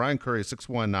well. Brian Curry,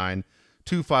 619-251-1588,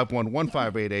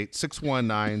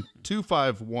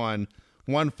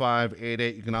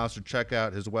 619-251-1588. You can also check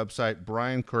out his website,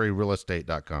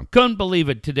 briancurryrealestate.com. Couldn't believe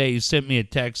it today. He sent me a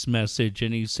text message,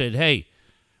 and he said, hey,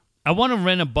 I want to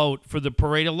rent a boat for the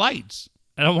Parade of Lights,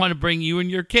 and I want to bring you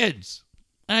and your kids.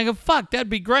 And I go, fuck, that'd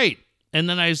be great. And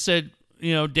then I said,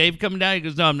 you know, Dave coming down? He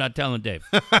goes, no, I'm not telling Dave.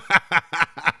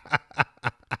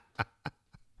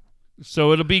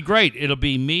 So it'll be great. It'll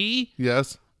be me.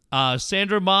 Yes.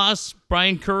 Sandra Moss,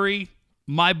 Brian Curry,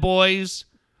 my boys,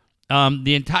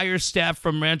 the entire staff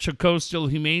from Rancho Coastal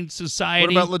Humane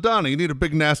Society. What about LaDonna? You need a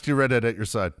big, nasty redhead at your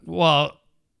side. Well,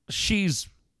 she's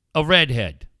a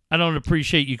redhead. I don't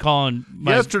appreciate you calling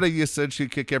my... Yesterday you said she'd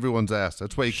kick everyone's ass.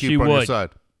 That's why you keep She her on your would. side.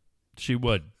 She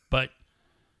would. But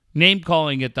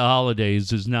name-calling at the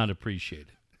holidays is not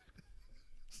appreciated.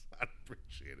 I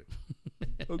appreciate it.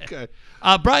 Okay.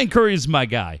 Brian Curry is my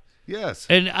guy. Yes.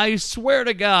 And I swear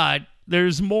to God,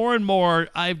 there's more and more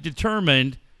I've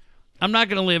determined I'm not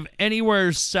going to live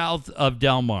anywhere south of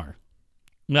Del Mar.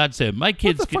 That's it. My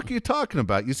kids... What the fuck are you talking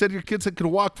about? You said your kids could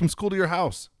walk from school to your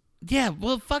house. Yeah,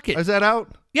 well, fuck it. Is that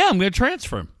out? Yeah, I'm going to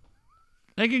transfer them.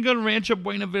 They can go to Rancho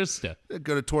Buena Vista.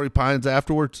 Go to Torrey Pines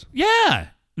afterwards? Yeah.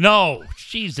 No,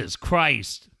 Jesus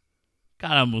Christ.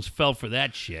 God, I almost fell for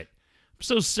that shit. I'm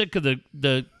so sick of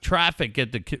the traffic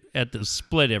at the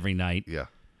split every night. Yeah.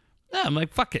 Yeah, I'm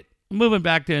like, fuck it. I'm moving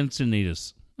back to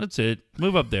Encinitas. That's it.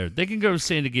 Move up there. They can go to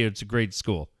San Diego. It's a great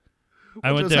school.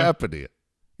 I went just there. happened to you?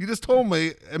 You just told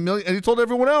me a million, and you told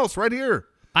everyone else right here.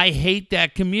 I hate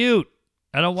that commute.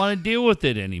 I don't want to deal with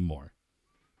it anymore.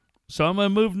 So I'm going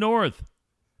to move north.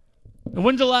 And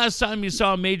when's the last time you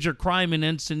saw a major crime in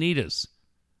Encinitas?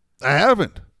 I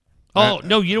haven't. Oh,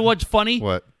 no, you know what's funny?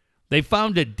 What? They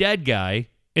found a dead guy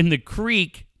in the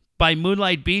creek by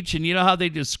Moonlight Beach, and you know how they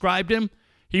described him?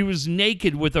 He was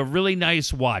naked with a really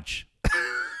nice watch.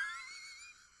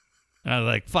 I was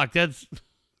like, fuck, that's...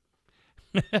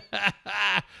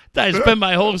 I spent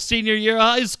my whole senior year of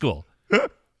high school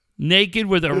naked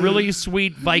with a really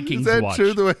sweet Vikings Is that watch.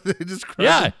 true, the way they described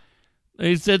Yeah. it?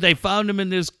 They said they found him in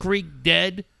this creek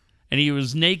dead, and he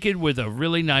was naked with a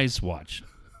really nice watch.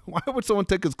 Why would someone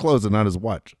take his clothes and not his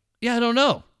watch? Yeah, I don't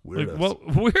know. Weirdos. Like, what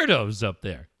weirdos up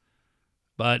there.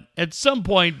 But at some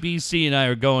point, BC and I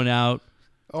are going out.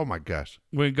 Oh, my gosh.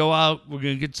 We're going to go out. We're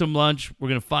going to get some lunch. We're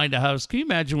going to find a house. Can you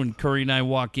imagine when Curry and I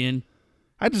walk in?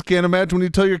 I just can't imagine when you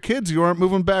tell your kids you aren't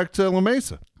moving back to La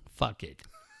Mesa. Fuck it.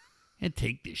 Can't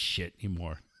take this shit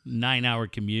anymore. 9-hour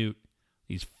commute.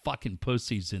 These fucking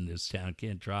pussies in this town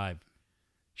can't drive.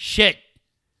 Shit.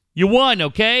 You won,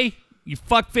 okay? You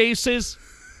fuck faces.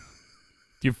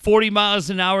 You're 40 miles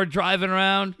an hour driving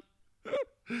around.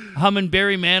 Humming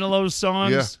Barry Manilow's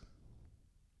songs. Yeah.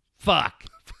 Fuck.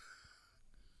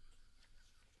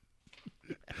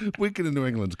 Weekend in New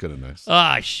England's kind of nice.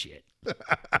 Ah, shit.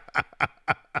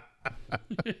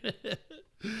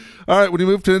 All right, when you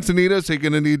move to Encinitas, are you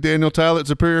going to need Daniel Tyler at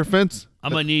Superior Fence?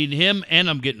 I'm going to need him, and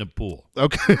I'm getting a pool.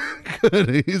 Okay,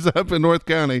 good. He's up in North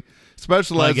County.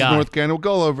 specializes in God. North County. We'll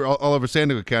go all over San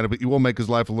Diego County, but you will make his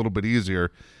life a little bit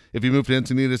easier if you move to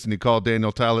Encinitas and you call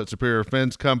Daniel Tyler at Superior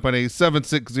Fence Company,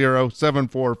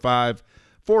 760-745-4846,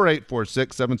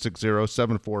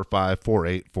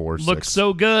 760-745-4846. Looks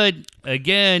so good.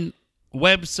 Again,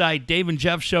 website,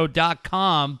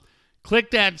 daveandjeffshow.com.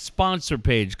 Click that sponsor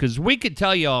page because we could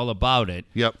tell you all about it.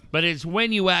 Yep. But it's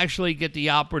when you actually get the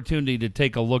opportunity to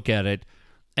take a look at it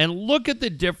and look at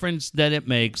the difference that it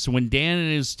makes when Dan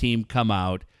and his team come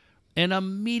out, and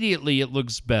immediately it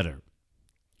looks better.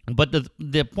 But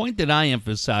the point that I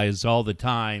emphasize all the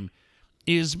time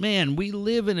is, man, we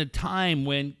live in a time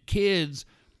when kids,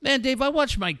 man, Dave, I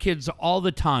watch my kids all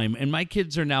the time, and my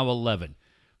kids are now 11.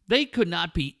 They could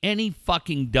not be any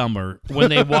fucking dumber when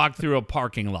they walk through a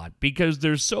parking lot because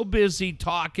they're so busy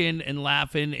talking and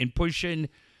laughing and pushing,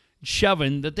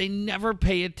 shoving that they never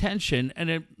pay attention, and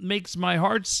it makes my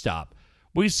heart stop.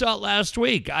 We saw it last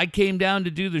week. I came down to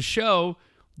do the show.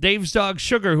 Dave's dog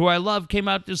Sugar, who I love, came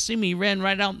out to see me, ran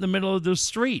right out in the middle of the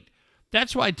street.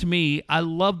 That's why, to me, I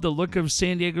love the look of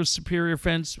San Diego Superior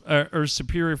Fence, or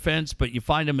Superior Fence, but you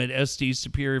find them at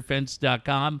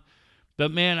sdsuperiorfence.com.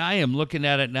 But, man, I am looking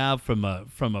at it now from a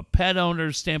pet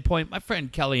owner standpoint. My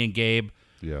friend Kelly and Gabe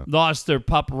lost their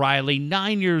pup, Riley,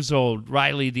 9 years old.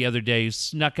 Riley, the other day,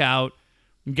 snuck out,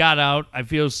 got out. I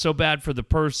feel so bad for the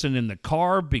person in the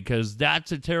car because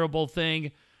that's a terrible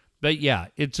thing. But, yeah,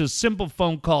 it's a simple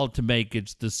phone call to make.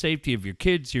 It's the safety of your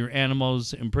kids, your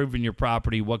animals, improving your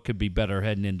property. What could be better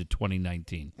heading into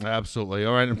 2019? Absolutely.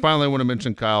 All right, and finally, I want to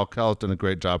mention Kyle. Kyle's done a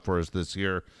great job for us this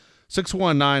year.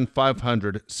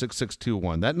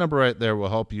 619-500-6621. That number right there will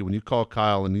help you when you call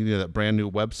Kyle and you need that brand new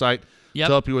website to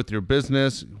help you with your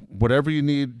business. Whatever you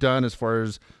need done as far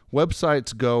as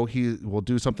websites go, he will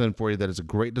do something for you that is a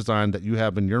great design that you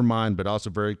have in your mind, but also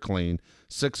very clean.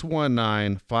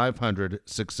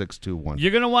 619-500-6621.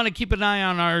 You're going to want to keep an eye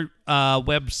on our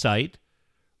website.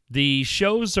 The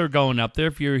shows are going up there.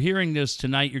 If you're hearing this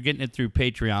tonight, you're getting it through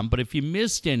Patreon. But if you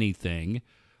missed anything,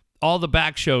 all the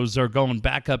back shows are going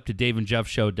back up to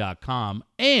daveandjeffshow.com.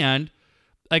 And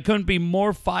I couldn't be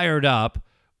more fired up.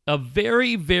 A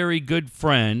very, very good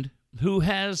friend who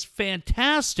has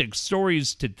fantastic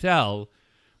stories to tell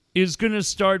is going to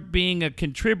start being a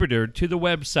contributor to the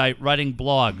website, writing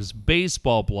blogs,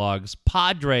 baseball blogs,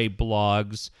 Padre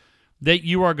blogs that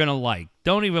you are going to like.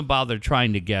 Don't even bother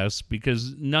trying to guess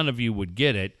because none of you would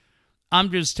get it.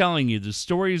 I'm just telling you, the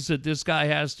stories that this guy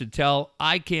has to tell,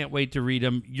 I can't wait to read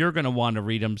them. You're going to want to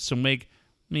read them. So I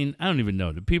don't even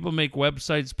know. Do people make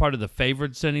websites part of the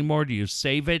favorites anymore? Do you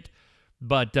save it?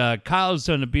 But Kyle's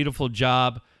done a beautiful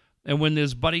job. And when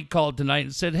this buddy called tonight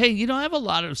and said, hey, I have a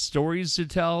lot of stories to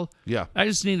tell. Yeah. I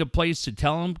just need a place to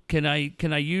tell them. Can I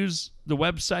use the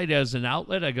website as an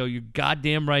outlet? I go, you're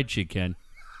goddamn right you can.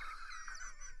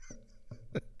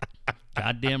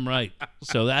 Goddamn right.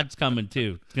 So that's coming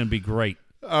too. It's going to be great.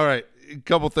 All right. A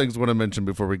couple things I want to mention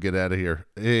before we get out of here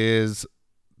is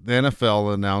the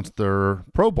NFL announced their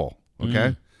Pro Bowl,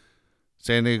 okay?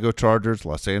 San Diego Chargers,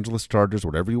 Los Angeles Chargers,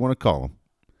 whatever you want to call them.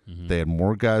 They had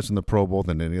more guys in the Pro Bowl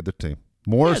than any other team.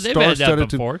 More they've had that star-studded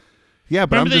before. Yeah,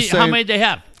 but Remember I'm just saying. How many did they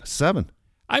have? 7.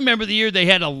 I remember the year they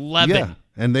had 11. Yeah,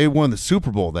 and they won the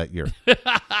Super Bowl that year. They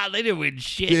didn't win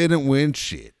shit. Didn't win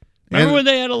shit. Remember when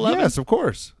they had 11? Yes, of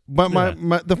course. But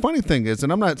the funny thing is,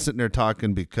 and I'm not sitting there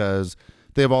talking because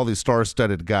they have all these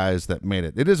star-studded guys that made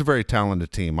it. It is a very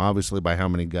talented team, obviously, by how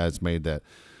many guys made the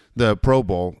Pro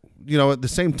Bowl. At the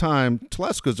same time,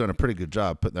 Telesco's done a pretty good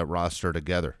job putting that roster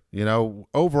together.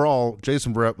 Overall,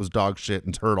 Jason Verrett was dog shit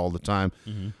and hurt all the time.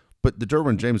 But the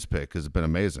Derwin James pick has been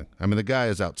amazing. The guy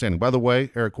is outstanding. By the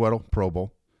way, Eric Weddle, Pro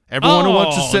Bowl. Everyone who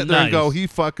wants to sit there and go, he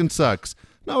fucking sucks.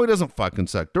 No, he doesn't fucking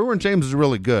suck. Derwin James is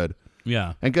really good.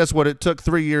 Yeah. And guess what? It took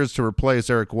 3 years to replace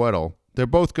Eric Weddle. They're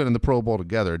both good in the Pro Bowl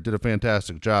together. Did a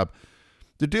fantastic job.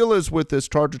 The deal is with this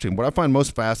Charger team, what I find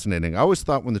most fascinating, I always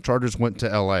thought when the Chargers went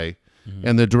to L.A.,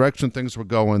 and the direction things were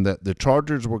going, that the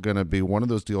Chargers were going to be one of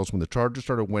those deals when the Chargers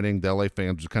started winning, the L.A.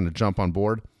 fans would kind of jump on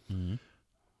board.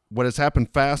 What has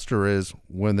happened faster is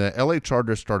when the L.A.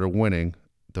 Chargers started winning,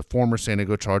 the former San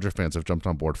Diego Charger fans have jumped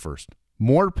on board first.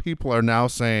 More people are now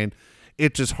saying,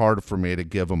 it's just hard for me to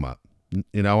give them up.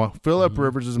 Phillip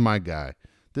Rivers is my guy.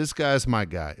 This guy's my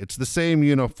guy. It's the same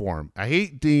uniform. I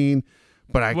hate Dean,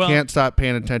 but I can't stop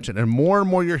paying attention. And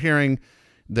more you're hearing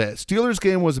the Steelers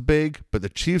game was big, but the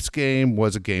Chiefs game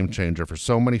was a game changer for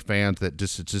so many fans that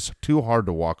it's just too hard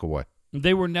to walk away.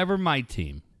 They were never my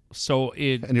team.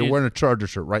 And you're wearing a Charger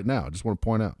shirt right now. I just want to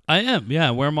point out. I am. Yeah,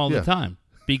 I wear them all the time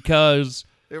because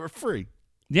they were free.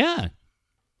 Yeah.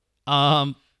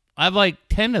 I have like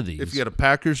 10 of these. If you had a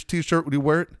Packers t-shirt, would you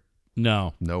wear it?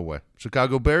 No. No way.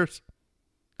 Chicago Bears?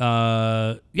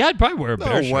 Yeah, I'd probably wear a No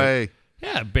bear shirt. way.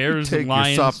 Yeah, bears Take and your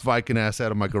lions. soft Viking ass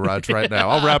out of my garage right now.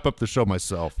 I'll wrap up the show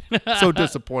myself. So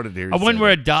disappointed here. I wouldn't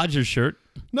wear a Dodger shirt.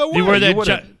 No way. Do you wear that?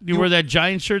 wouldn't. You wear that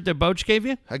giant shirt that Boach gave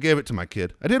you? I gave it to my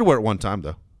kid. I did wear it one time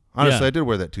though. Honestly, Yeah. I did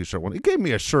wear that T-shirt one. He gave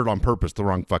me a shirt on purpose, the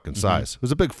wrong fucking Mm-hmm. size. It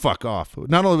was a big fuck off.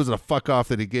 Not only was it a fuck off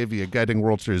that he gave me a goddamn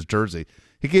World Series jersey,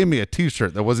 he gave me a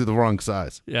T-shirt that wasn't the wrong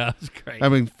size. Yeah, it's great. I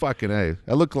mean, fucking A.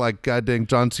 I look like goddamn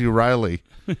John C. Reilly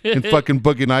in fucking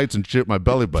Boogie Nights and shit, my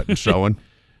belly button showing.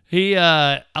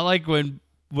 I like when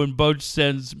Boach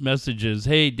sends messages.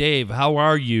 Hey, Dave, how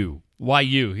are you? Why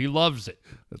you? He loves it.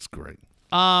 That's great.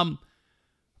 The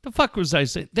fuck was I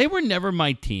saying? They were never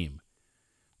my team.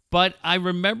 But I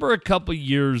remember a couple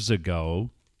years ago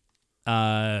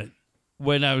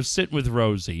when I was sitting with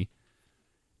Rosie,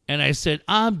 and I said,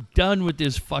 I'm done with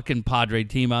this fucking Padre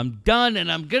team. I'm done, and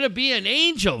I'm going to be an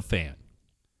Angel fan.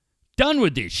 Done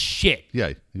with this shit.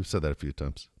 Yeah, you've said that a few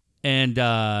times. And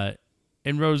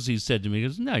Rosie said to me, he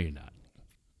goes, no, you're not.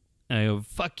 And I go,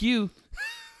 fuck you.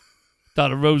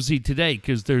 Thought of Rosie today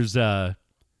because there's a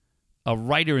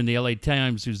writer in the LA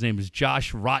Times whose name is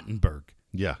Josh Rottenberg.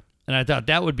 Yeah. And I thought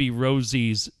that would be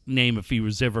Rosie's name if he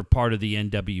was ever part of the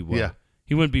NWO. Yeah.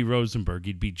 He wouldn't be Rosenberg.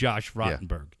 He'd be Josh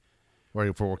Rottenberg. Where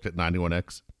you worked at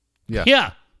 91X? Yeah.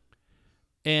 Yeah.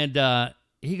 And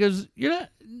he goes, you're not?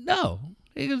 No.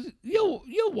 He goes,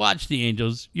 you'll watch the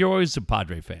Angels. You're always a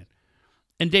Padre fan.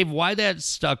 And Dave, why that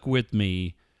stuck with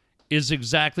me is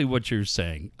exactly what you're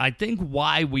saying. I think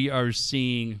why we are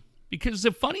seeing, because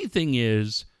the funny thing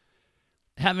is,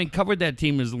 having covered that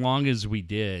team as long as we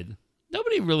did,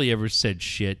 nobody really ever said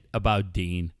shit about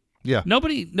Dean. Yeah.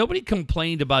 Nobody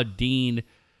complained about Dean.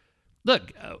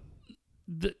 Look,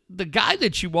 the guy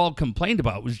that you all complained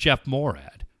about was Jeff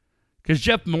Morad, because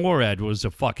Jeff Morad was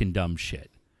a fucking dumb shit.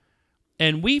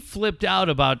 And we flipped out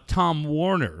about Tom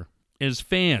Warner as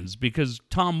fans because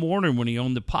Tom Warner, when he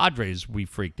owned the Padres, we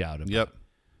freaked out about. Yep.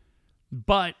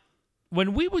 But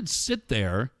when we would sit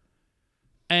there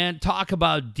and talk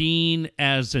about Dean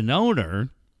as an owner,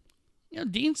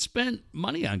 Dean spent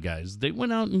money on guys. They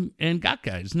went out and got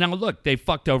guys. Now, look, they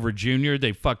fucked over Junior.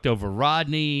 They fucked over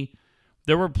Rodney.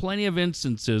 There were plenty of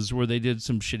instances where they did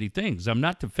some shitty things. I'm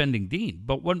not defending Dean.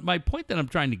 But what my point that I'm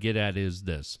trying to get at is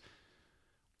this.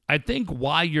 I think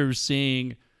why you're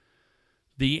seeing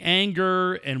the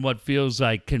anger and what feels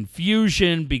like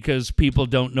confusion because people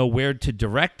don't know where to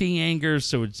direct the anger,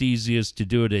 so it's easiest to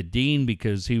do it at Dean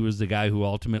because he was the guy who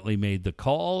ultimately made the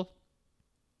call,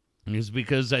 is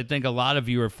because I think a lot of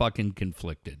you are fucking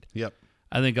conflicted. Yep.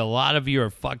 I think a lot of you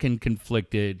are fucking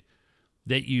conflicted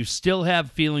that you still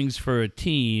have feelings for a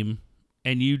team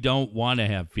and you don't want to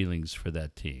have feelings for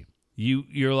that team.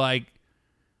 You're like,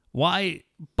 why?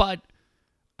 But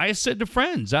I said to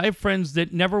friends, I have friends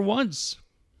that never once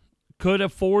could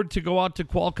afford to go out to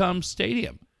Qualcomm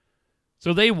Stadium.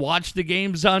 So they watch the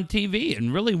games on TV.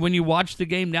 And really, when you watch the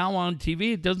game now on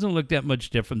TV, it doesn't look that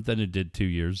much different than it did 2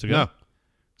 years ago. No.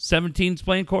 17's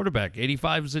playing quarterback,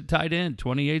 85's at tight end,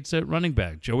 28's at running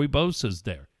back. Joey Bosa's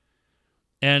there.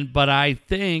 But I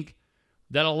think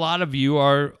that a lot of you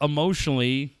are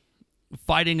emotionally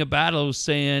fighting a battle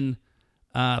saying,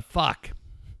 fuck,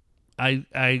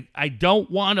 I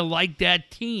don't want to like that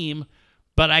team,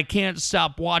 but I can't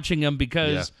stop watching them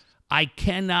because I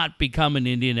cannot become an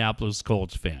Indianapolis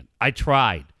Colts fan. I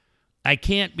tried. I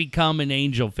can't become an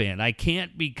Angel fan. I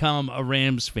can't become a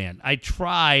Rams fan. I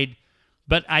tried,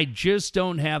 but I just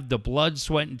don't have the blood,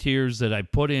 sweat, and tears that I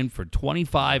put in for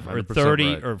 25 or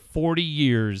 30 right. or 40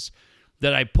 years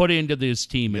that I put into this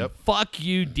team. Yep. And fuck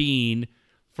you, Dean,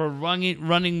 for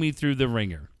running me through the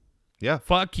ringer. Yeah.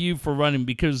 Fuck you for running,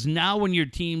 because now when your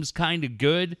team's kind of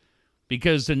good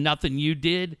because of nothing you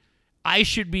did, I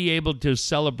should be able to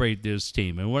celebrate this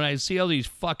team. And when I see all these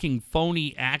fucking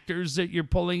phony actors that you're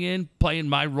pulling in, playing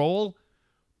my role,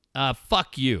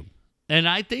 fuck you. And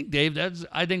I think, Dave,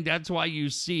 that's why you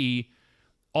see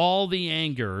all the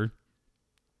anger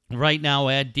right now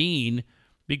at Dean,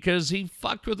 because he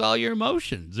fucked with all your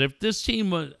emotions. If this team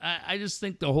was, I just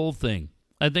think the whole thing.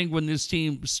 I think when this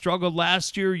team struggled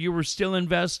last year, you were still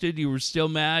invested, you were still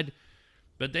mad,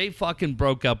 but they fucking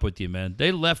broke up with you, man.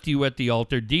 They left you at the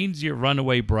altar. Dean's your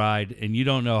runaway bride, and you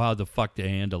don't know how the fuck to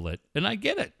handle it. And I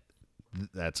get it.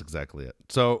 That's exactly it.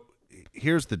 So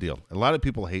here's the deal. A lot of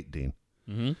people hate Dean.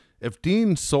 Mm-hmm. If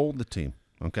Dean sold the team,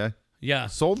 okay? Yeah.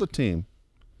 Sold the team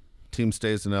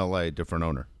stays in L.A., different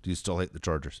owner. Do you still hate the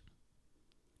Chargers?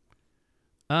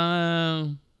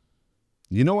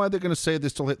 You know why they're going to say they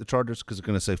still hate the Chargers? Because they're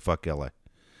going to say fuck L.A.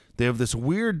 They have this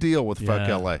weird deal with fuck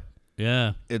Yeah. L.A.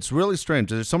 Yeah. It's really strange.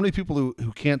 There's so many people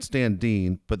who can't stand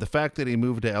Dean, but the fact that he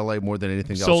moved to L.A. more than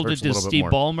anything else Sold hurts it a to little Steve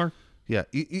bit more. Ballmer. Yeah,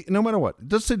 no matter what.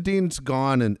 Just say Dean's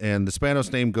gone and the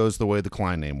Spanos name goes the way the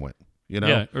Klein name went. You know?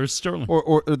 Yeah, or Sterling.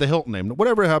 Or the Hilton name.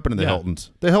 Whatever happened to the Yeah.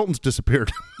 Hiltons. The Hiltons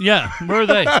disappeared. Yeah, where are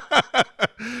they?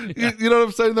 You know what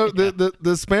I'm saying? The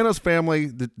Spanos family,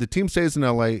 the team stays in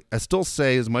L.A. I still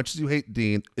say, as much as you hate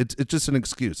Dean, it's just an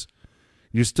excuse.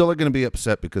 You still are going to be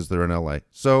upset because they're in L.A.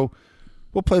 So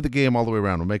we'll play the game all the way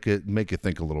around. We'll make you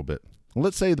think a little bit.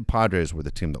 Let's say the Padres were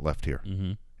the team that left here,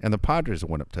 and the Padres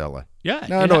went up to L.A. Yeah.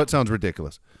 Now, I know it sounds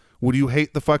ridiculous. Would you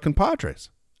hate the fucking Padres?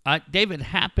 David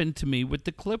happened to me with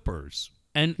the Clippers.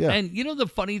 And Yeah. and you know the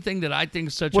funny thing that I think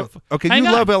is such Well, a... okay, Hang you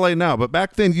on. love L.A. now, but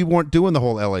back then you weren't doing the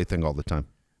whole L.A. thing all the time.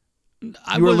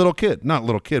 I You were a was- little kid. Not a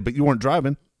little kid, but you weren't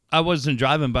driving. I wasn't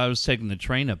driving, but I was taking the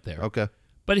train up there. Okay.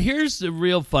 But here's the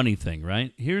real funny thing,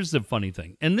 right? Here's the funny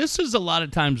thing. And this is a lot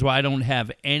of times why I don't have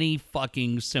any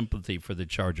fucking sympathy for the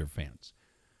Charger fans.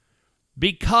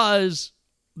 Because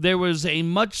there was a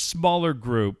much smaller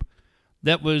group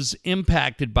that was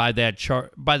impacted by that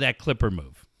Clipper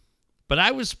move. But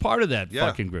I was part of that Yeah.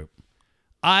 fucking group.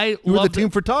 You were the team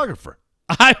photographer.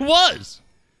 I was.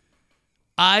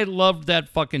 I loved that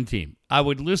fucking team. I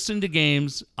would listen to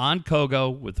games on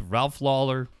Kogo with Ralph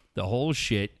Lawler, the whole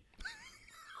shit.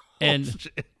 And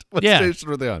Shit. What Yeah. station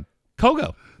were they on?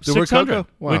 Kogo, They were 600, Kogo?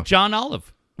 Wow. with John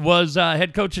Olive, was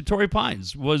head coach at Torrey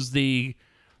Pines, was the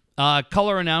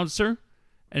color announcer,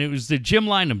 and it was the Jim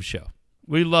Lynam show.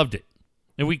 We loved it.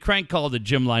 And we crank called the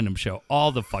Jim Lynam show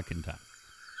all the fucking time.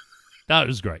 That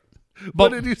was great. What But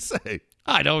did you say?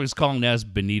 I'd always call and ask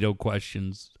Benito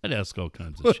questions. I'd ask all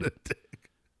kinds of What shit. a dick.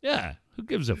 Yeah, who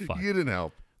gives a fuck? You didn't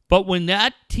help. But when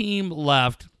that team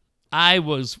left, I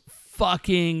was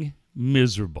fucking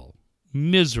miserable.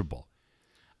 Miserable.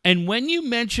 And when you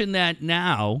mention that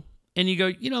now, and you go,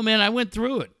 you know, man, I went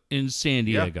through it in San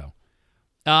Diego.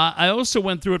 I also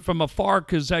went through it from afar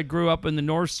because I grew up in the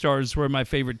North Stars, were my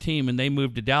favorite team, and they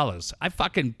moved to Dallas. I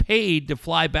fucking paid to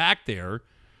fly back there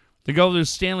to go to the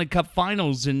Stanley Cup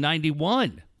Finals in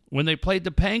 '91 when they played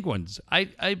the Penguins. I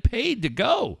paid to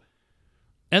go.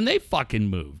 And they fucking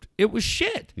moved. It was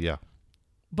shit. Yeah.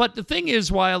 But the thing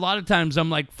is why a lot of times I'm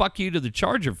like, fuck you to the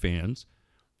Charger fans,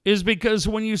 is because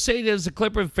when you say it as a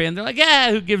Clipper fan, they're like,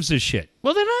 who gives a shit?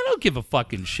 Well, then I don't give a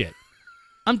fucking shit.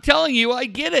 I'm telling you, I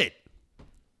get it.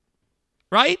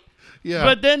 Right? Yeah.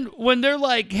 But then when they're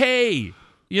like, hey,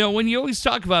 you know, when you always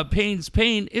talk about pain's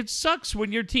pain, it sucks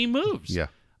when your team moves. Yeah.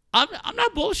 I'm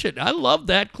not bullshit. I love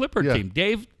that Clipper Yeah. team.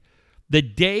 Dave, the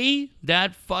day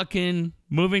that fucking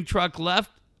moving truck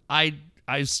left, I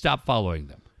stopped following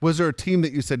them. Was there a team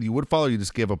that you said you would follow? Or you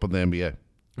just gave up on the NBA?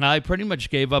 I pretty much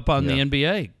gave up on the Yeah.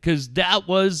 NBA because that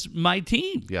was my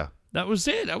team. Yeah. That was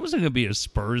it. I wasn't going to be a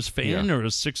Spurs fan Yeah. or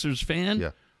a Sixers fan,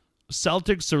 Yeah.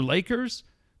 Celtics or Lakers.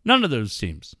 None of those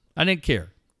teams. I didn't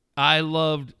care. I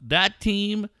loved that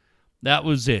team. That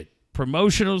was it.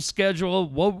 Promotional schedule.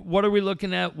 What are we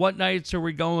looking at? What nights are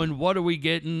we going? What are we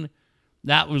getting?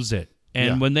 That was it.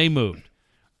 And Yeah. when they moved.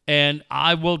 And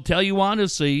I will tell you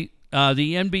honestly,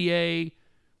 the NBA,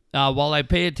 while I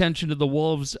pay attention to the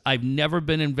Wolves, I've never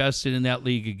been invested in that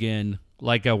league again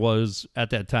like I was at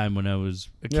that time when I was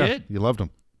a Yeah. kid. You loved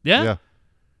them. Yeah. Yeah.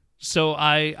 So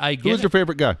I Who get was it. your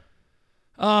favorite guy?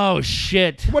 Oh,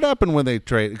 shit. What happened when they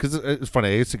traded? Because it's funny.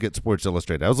 I used to get Sports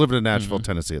Illustrated. I was living in Nashville,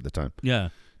 Tennessee at the time. Yeah.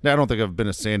 Now, I don't think I've been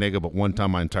to San Diego but one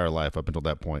time my entire life up until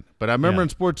that point. But I remember Yeah. in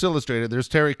Sports Illustrated, there's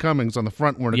Terry Cummings on the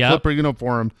front wearing a Yep. Clipper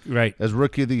uniform Right. as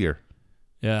Rookie of the Year.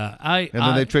 Yeah. And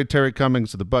then they trade Terry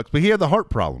Cummings to the Bucks. But he had the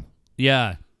heart problem.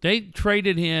 Yeah. They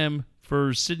traded him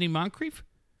for Sidney Moncrief?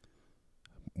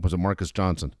 Was it Marcus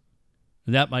Johnson?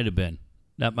 That might have been.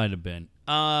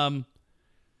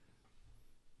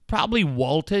 Probably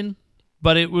Walton,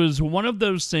 but it was one of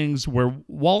those things where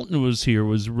Walton was here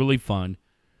was really fun.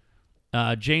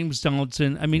 James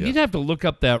Donaldson. I mean, Yeah. you'd have to look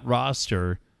up that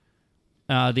roster,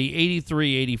 the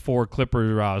 83-84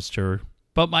 Clippers roster.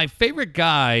 But my favorite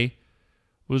guy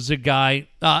was a guy.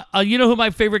 You know who my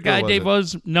favorite guy, was Dave, it?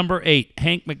 was? Number 8,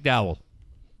 Hank McDowell.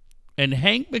 And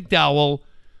Hank McDowell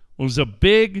was a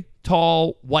big,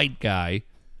 tall, white guy.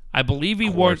 I believe he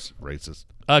wore... Racist.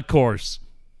 Of course.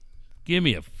 Give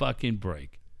me a fucking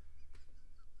break.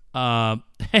 Hank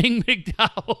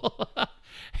McDowell.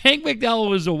 Hank McDowell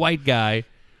was a white guy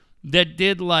that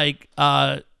did like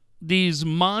these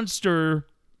monster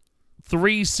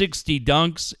 360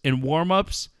 dunks and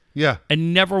warm-ups Yeah.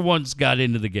 and never once got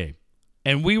into the game.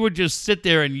 And we would just sit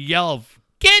there and yell,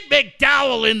 "Get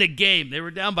McDowell in the game." They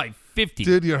were down by 50.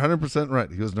 Dude, you're 100% right.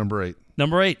 He was number 8.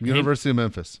 Number 8. University of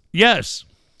Memphis. Yes.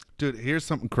 Dude, here's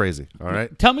something crazy, all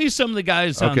right? Tell me some of the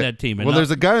guys on Okay. that team. And Well,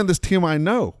 there's a guy on this team I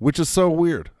know, which is so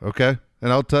weird, okay?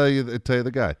 And I'll tell you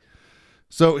the guy.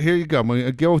 So here you go. I'm going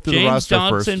to go through the James roster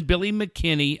Johnson, first. Billy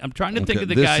McKinney. I'm trying to think Okay, of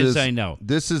the this guys is- I know.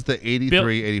 This is the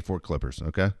 83-84 Clippers,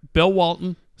 okay? Bill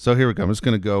Walton. So here we go. I'm just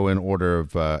going to go in order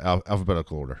of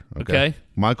alphabetical order, Okay.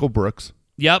 Michael Brooks,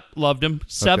 Yep, loved him.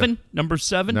 Number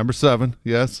 7. number 7,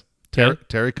 yes. Okay.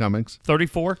 Terry Cummings,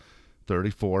 34.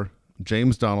 34.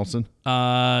 James Donaldson,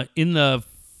 In the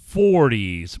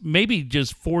 40s, maybe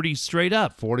just 40 straight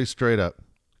up. 40 straight up.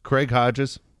 Craig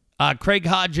Hodges, Craig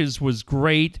Hodges was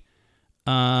great.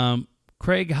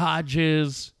 Craig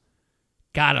Hodges,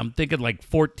 God, I'm thinking like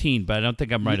 14, but I don't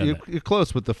think I'm right on that. you're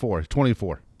close with the 4,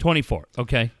 24. 24,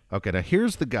 okay. Okay, now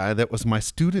here's the guy that was my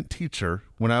student teacher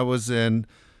when I was in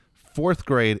 4th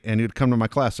grade, and he'd come to my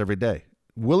class every day.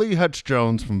 Willie Hutch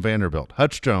Jones from Vanderbilt.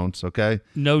 Hutch Jones, okay?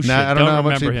 No shit. Now, I don't know how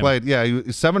much he remember him. played. Yeah, he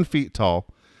was 7 feet tall.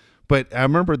 But I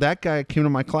remember that guy came to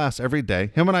my class every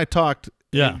day. Him and I talked.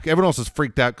 Yeah. Everyone else was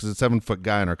freaked out because it's a 7-foot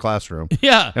guy in our classroom.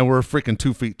 Yeah. And we're freaking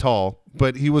 2 feet tall.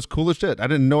 But he was cool as shit. I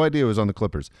didn't know idea he was on the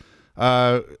Clippers.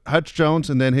 Hutch Jones,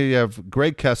 and then here you have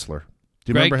Greg Kessler.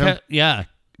 Do you remember him? Yeah.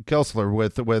 Kessler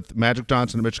with Magic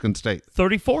Johnson at Michigan State.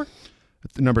 34?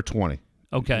 Number 20.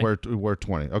 Okay. We're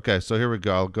 20. Okay, so here we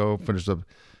go. I'll go finish up.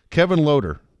 Kevin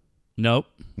Loader. Nope.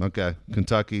 Okay.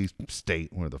 Kentucky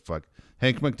State. Where the fuck?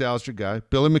 Hank McDowell's your guy.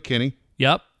 Billy McKinney.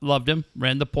 Yep. Loved him.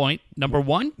 Ran the point. Number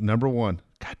 1? Number 1.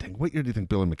 God dang, what year do you think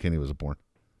Billy McKinney was born?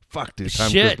 Fuck, dude. Time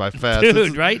Shit, goes by fast. dude, This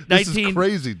is- right? This 19 is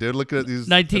crazy, dude. Looking at these.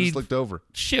 19 I just looked over.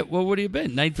 Shit, what would he have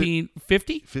been?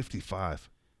 1950? 55.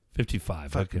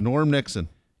 55. Fuck. Okay. Norm Nixon.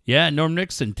 Yeah, Norm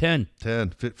Nixon, 10. 10.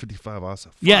 55 also.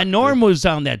 Fuck, Yeah, Norm dude. was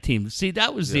on that team. See,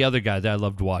 that was the other guy that I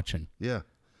loved watching. Yeah.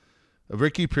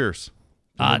 Ricky Pierce.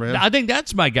 Remember him? I think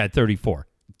that's my guy, 34.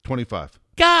 25.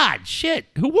 God, shit.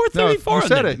 Who wore No, 34 you on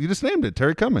said that? it. You just named it.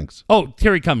 Terry Cummings. Oh,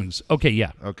 Terry Cummings. Okay,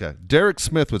 yeah. Okay. Derek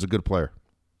Smith was a good player.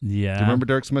 Yeah. Do you remember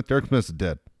Derek Smith? Derek Smith's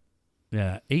dead.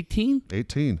 Yeah. 18?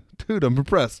 18. Dude, I'm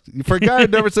impressed. For a guy who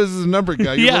never says his number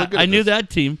guy, you're Yeah, really good I at knew this. that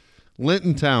team.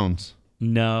 Linton Towns.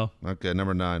 No. Okay,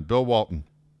 number 9. Bill Walton.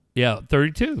 Yeah,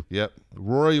 32. Yep.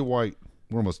 Rory White.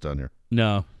 We're almost done here.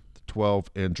 No.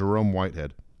 12. And Jerome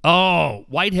Whitehead. Oh,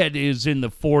 Whitehead is in the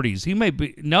 40s. He may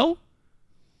be. No?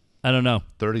 I don't know.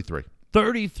 33.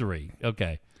 33.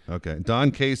 Okay. Okay. Don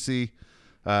Casey,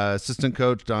 assistant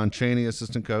coach. Don Chaney,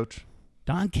 assistant coach.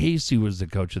 Don Casey was the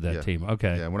coach of that Yeah. team.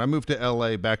 Okay. Yeah, when I moved to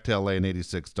L.A., back to L.A. in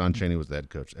 86, Don Chaney was the head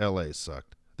coach. L.A.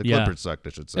 sucked. The Yeah. Clippers sucked,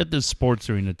 I should say. At the sports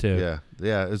arena, too. Yeah,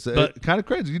 yeah. It's But- kind of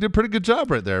crazy. You did a pretty good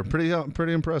job right there. Pretty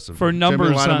impressive. For Jimmy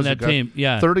numbers Lynam on was a that guy- team,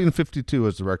 yeah. 30-52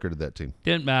 is the record of that team.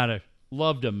 Didn't matter.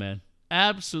 Loved him, man.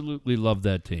 Absolutely loved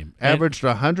that team. And- Averaged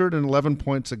 111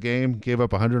 points a game, gave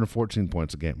up 114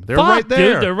 points a game. They're Fuck, right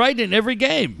there. dude. They're right in every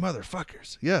game.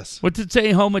 Motherfuckers. Yes. What's it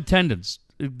say? Home attendance.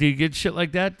 Do you get shit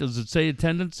like that? Does it say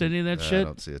attendance? Any of that I shit?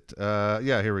 don't see it.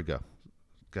 Yeah, here we go.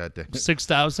 God damn it.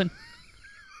 6,000?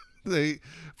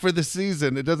 For the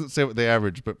season, it doesn't say what they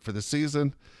averaged, but for the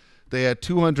season, they had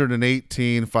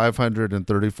 218,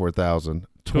 534,000,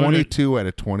 22 out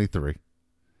of 23.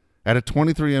 Out of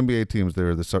 23 NBA teams, they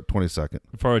were the 22nd.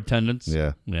 For attendance?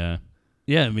 Yeah. Yeah.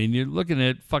 Yeah, I mean, you're looking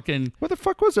at fucking, Where the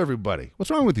fuck was everybody?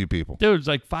 What's wrong with you people? dude, it's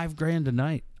like $5,000 a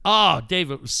night. Oh, Dave,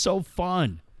 it was so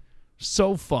fun.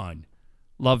 So fun.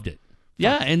 Loved it.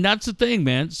 Yeah, and that's the thing,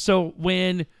 man. So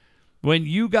when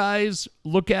you guys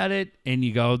look at it and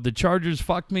you go, the Chargers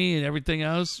fucked me and everything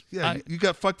else, Yeah, you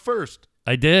got fucked first.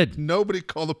 I did. Nobody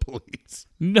called the police.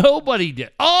 Nobody did.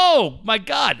 Oh, my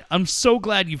God. I'm so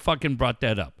glad you fucking brought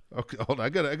that up. Okay, hold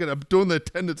on. I'm doing the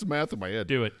attendance math in my head.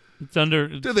 Do it. It's under.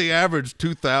 Did they average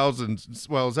 2,000?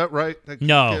 Well, is that right? That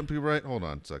No. Can't be right. Hold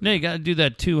on a second. No, you got to do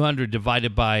that 200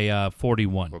 divided by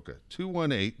 41. Okay.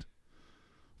 218,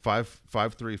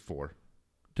 534.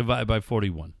 Divided by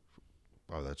 41.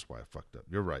 Oh, that's why I fucked up.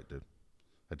 You're right, dude.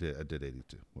 I did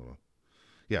 82. Hold on.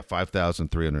 Yeah,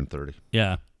 5,330.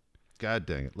 Yeah. God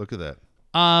dang it. Look at that.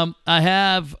 I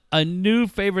have a new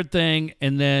favorite thing,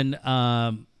 and then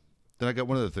Then I got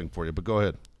one other thing for you, but go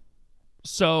ahead.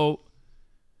 so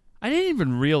I didn't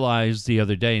even realize the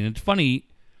other day, and it's funny.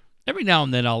 Every now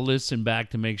and then I'll listen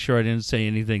back to make sure I didn't say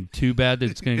anything too bad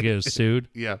that's going to get us sued.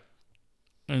 Yeah.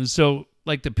 And so,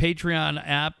 like the Patreon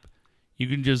app, you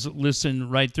can just listen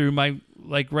right through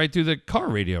right through the car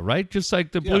radio, right? Just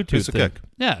like the Yeah, Bluetooth piece of thing. cake.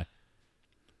 Yeah.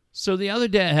 So the other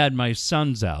day I had my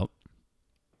sons out,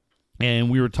 and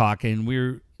we were talking. We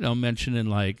were, mentioning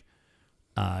like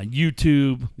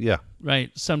YouTube, Yeah.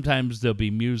 right? Sometimes there'll be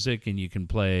music, and you can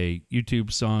play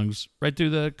YouTube songs right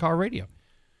through the car radio.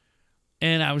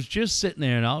 And I was just sitting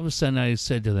there, and all of a sudden I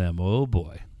said to them, "Oh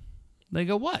boy, They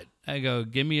go, what? I go,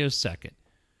 give me a second.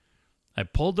 I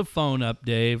pulled the phone up,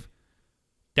 Dave.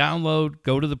 Download,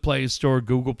 go to the Play Store,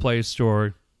 Google Play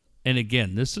Store. And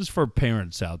again, this is for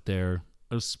parents out there,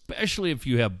 especially if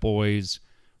you have boys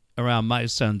around my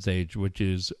son's age, which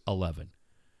is 11.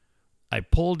 I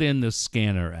pulled in the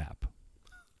Scanner app.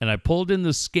 And I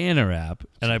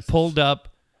pulled up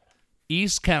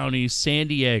East County, San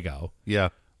Diego. Yeah.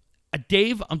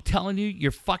 Dave, I'm telling you,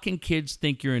 your fucking kids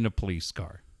think you're in a police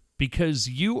car because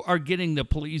you are getting the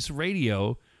police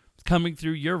radio coming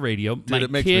through your radio. Dude,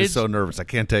 it makes me so nervous. I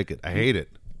can't take it. I hate it.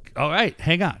 All right,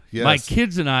 hang on. Yes. My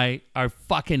kids and I are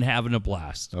fucking having a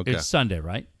blast. Okay. It's Sunday,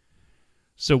 right?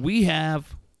 So we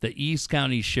have the East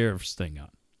County Sheriff's thing on.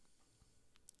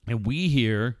 And we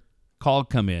hear call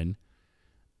come in,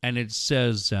 and it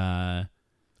says...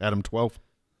 Adam 12.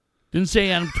 Didn't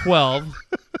say I'm 12,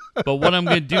 but what I'm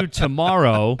going to do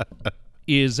tomorrow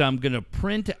is I'm going to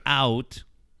print out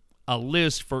a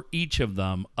list for each of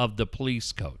them of the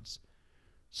police codes.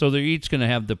 So they're each going to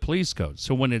have the police codes.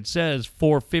 So when it says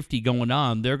 450 going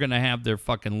on, they're going to have their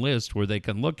fucking list where they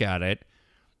can look at it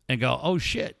and go, oh,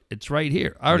 shit, it's right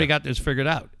here. I already got this figured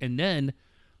out. And then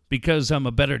because I'm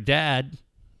a better dad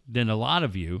than a lot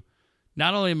of you,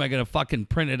 not only am I going to fucking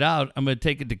print it out, I'm going to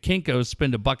take it to Kinko's,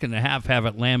 spend $1.50, have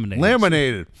it laminated.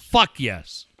 Laminated. Fuck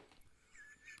yes.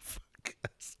 Fuck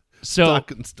yes. So,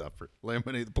 Stocking stuffer.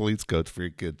 Laminate the police codes for your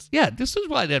kids. yeah, this is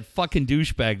why that fucking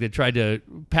douchebag that tried to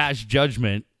pass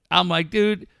judgment, I'm like,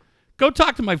 dude, go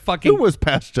talk to my fucking... Who was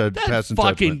passing fucking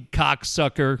judgment?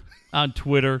 cocksucker on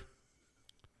Twitter.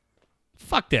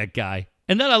 Fuck that guy.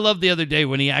 And then I love the other day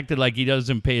when he acted like he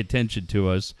doesn't pay attention to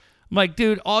us. I'm like,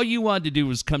 dude, all you wanted to do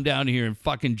was come down here and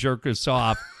fucking jerk us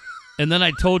off. And then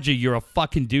I told you you're a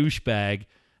fucking douchebag.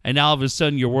 And now all of a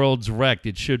sudden your world's wrecked.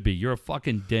 It should be. You're a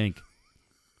fucking dink.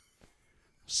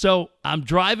 So I'm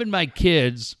driving my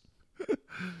kids.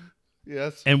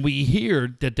 Yes. And we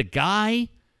hear that the guy,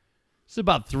 it's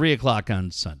about 3 o'clock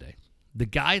on Sunday, the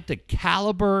guy at the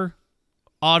Caliber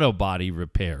Auto Body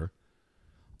Repair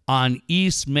on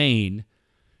East Main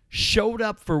showed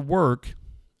up for work,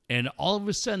 and all of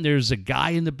a sudden there's a guy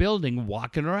in the building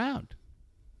walking around.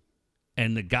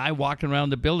 And the guy walking around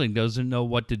the building doesn't know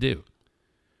what to do.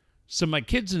 So my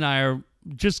kids and I are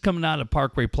just coming out of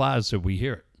Parkway Plaza. We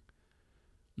hear it.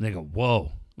 And they go,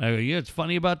 whoa. I go, yeah, it's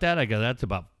funny about that. I go, that's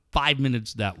about 5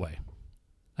 minutes that way.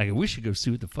 I go, we should go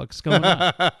see what the fuck's going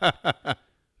on.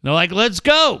 They're like, let's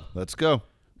go. Let's go.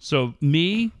 So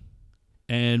me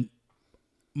and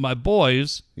my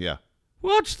boys Yeah.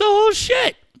 watched the whole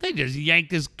shit. They just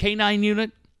yanked this K9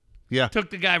 unit, Yeah. took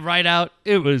the guy right out.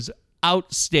 It was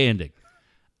outstanding.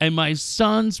 And my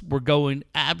sons were going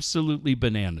absolutely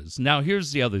bananas. Now,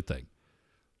 here's the other thing,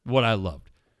 what I loved.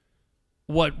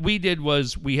 What we did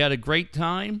was we had a great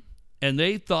time, and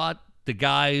they thought the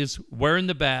guys wearing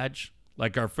the badge,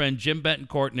 like our friend Jim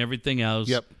Betancourt and everything else,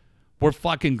 Yep. were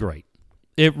fucking great.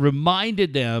 It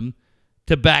reminded them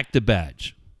to back the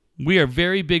badge. We are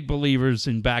very big believers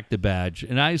in back the badge.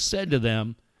 And I said to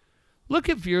them, look,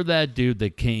 if you're that dude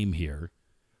that came here,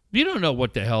 you don't know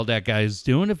what the hell that guy's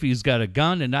doing, if he's got a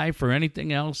gun, a knife, or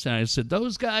anything else. And I said,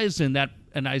 those guys and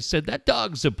I said, that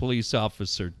dog's a police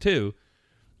officer too.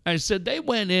 I said, they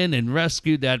went in and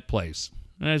rescued that place.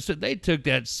 And I said, they took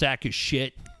that sack of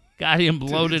shit, got him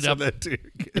loaded up. That to your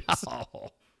kids.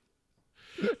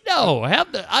 No,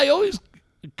 I always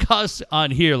cuss on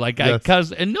here like I Yes.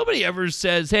 cuss, and nobody ever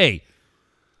says, hey,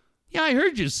 yeah, I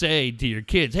heard you say to your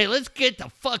kids, hey, let's get the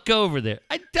fuck over there.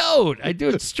 I don't. I do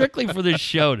it strictly for this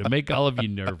show to make all of you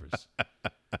nervous.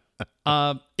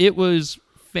 It was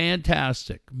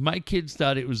fantastic. My kids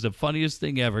thought it was the funniest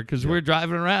thing ever because we're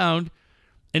driving around,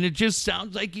 and it just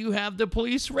sounds like you have the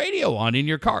police radio on in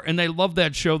your car. And they love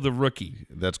that show, The Rookie.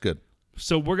 That's good.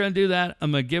 So we're going to do that.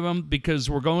 I'm going to give them, because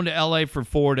we're going to L.A. for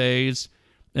 4 days.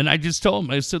 And I just told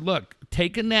them, I said, look,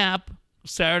 take a nap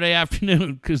Saturday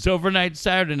afternoon, because overnight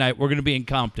Saturday night, we're going to be in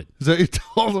Compton. So you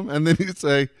told them, and then you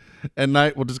say, at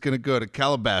night, we're just going to go to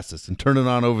Calabasas and turn it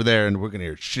on over there, and we're going to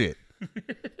hear shit.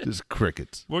 Just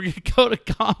crickets. We're going to go to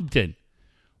Compton.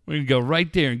 We're going to go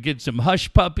right there and get some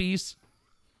hush puppies.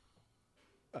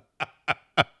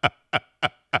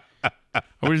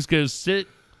 We're just going to sit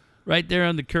right there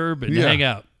on the curb and hang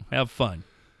out, have fun.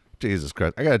 Jesus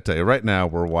Christ. I got to tell you, right now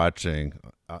we're watching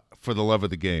For the Love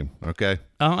of the Game, okay?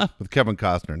 Uh-huh. With Kevin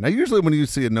Costner. Now, usually when you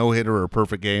see a no-hitter or a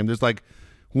perfect game, there's like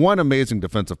one amazing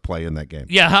defensive play in that game.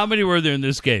 Yeah, how many were there in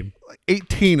this game? Like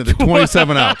 18 of the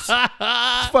 27 outs.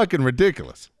 It's fucking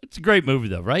ridiculous. It's a great movie,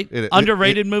 though, right? It-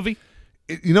 Underrated movie?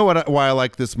 You know why I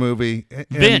like this movie? And-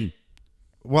 Vin.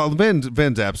 Well,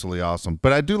 Vin's absolutely awesome.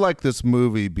 But I do like this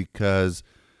movie because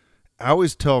I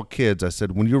always tell kids, I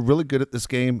said, when you're really good at this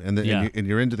game and, Yeah. and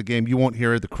you're into the game, you won't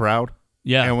hear the crowd.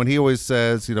 Yeah. And when he always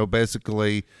says,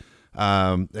 basically,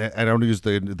 I don't use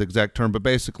the exact term, but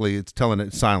basically it's telling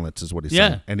it silence is what he's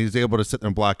saying. And he's able to sit there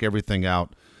and block everything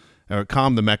out or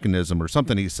calm the mechanism or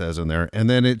something he says in there. And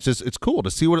then it's cool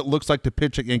to see what it looks like to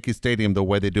pitch at Yankee Stadium the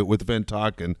way they do it with Vin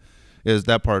Tuck, and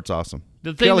that part's awesome.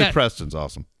 Kelly Preston's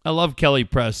awesome. I love Kelly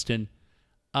Preston.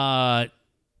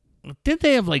 Did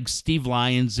they have like Steve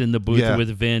Lyons in the booth with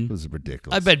Vin? It was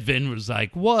ridiculous. I bet Vin was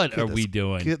like, "What are we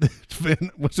doing?"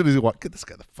 Vin, what should he want? Get this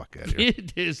guy the fuck out of here.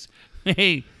 It is.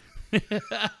 Hey,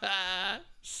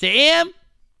 Sam,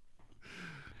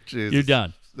 Jesus. you're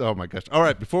done. Oh my gosh! All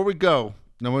right, before we go,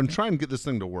 now I'm going to try and get this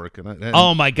thing to work. And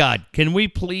Oh my God, can we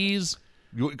please?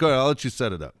 Go ahead. I'll let you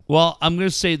set it up. Well, I'm going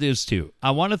to say this too.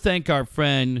 I want to thank our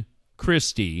friend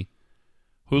Christy,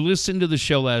 who listened to the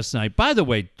show last night. By the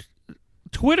way,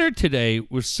 Twitter today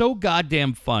was so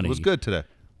goddamn funny. It was good today.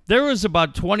 There was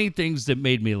about 20 things that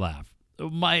made me laugh.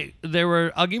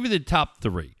 I'll give you the top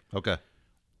 3. Okay.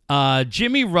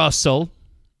 Jimmy Russell,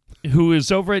 who is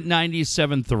over at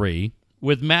 97.3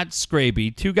 with Matt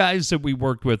Scraby, 2 guys that we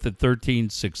worked with at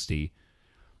 1360.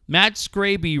 Matt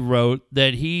Scraby wrote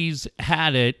that he's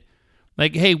had it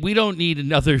like, hey, we don't need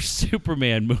another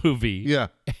Superman movie. Yeah.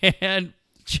 And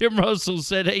Jim Russell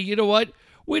said, hey, you know what?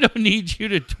 We don't need you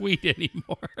to tweet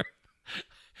anymore.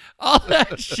 All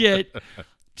that shit.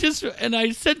 And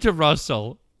I said to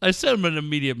Russell, I sent him an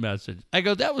immediate message. I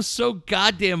go, that was so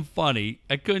goddamn funny.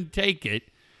 I couldn't take it.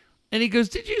 And he goes,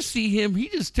 did you see him? He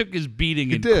just took his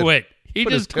beating and quit. He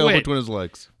Put just his tail quit. between his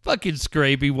legs. Fucking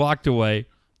Scraby walked away.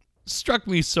 Struck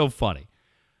me so funny.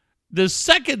 The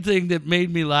second thing that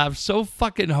made me laugh so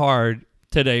fucking hard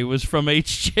today was from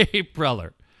H.J.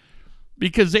 Preller.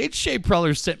 Because H.J.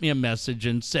 Preller sent me a message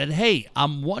and said, hey,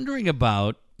 I'm wondering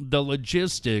about the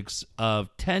logistics of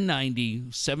 1090,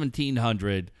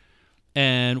 1700,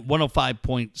 and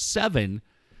 105.7,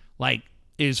 like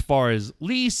as far as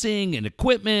leasing and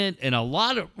equipment and a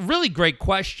lot of really great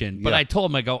question. But I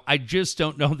told him, I just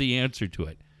don't know the answer to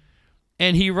it.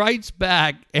 And he writes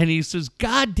back and he says,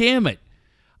 God damn it.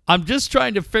 I'm just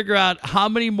trying to figure out how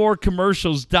many more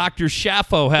commercials Dr.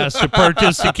 Shaffo has to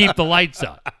purchase to keep the lights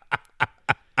on.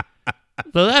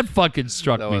 So that fucking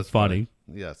struck me funny.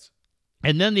 Yes.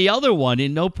 And then the other one,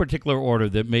 in no particular order,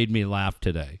 that made me laugh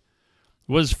today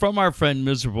was from our friend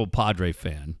Miserable Padre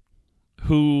Fan,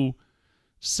 who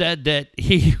said that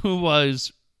he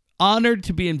was honored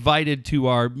to be invited to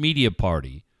our media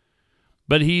party,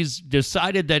 but he's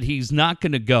decided that he's not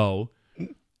going to go.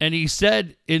 And he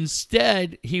said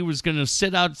instead he was going to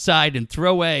sit outside and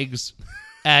throw eggs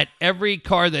at every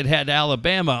car that had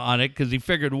Alabama on it because he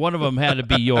figured one of them had to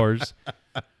be yours.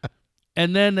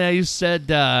 And then he said,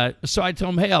 so I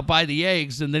told him, hey, I'll buy the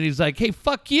eggs. And then he's like, hey,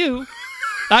 fuck you.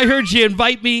 I heard you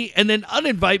invite me and then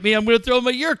uninvite me. I'm going to throw them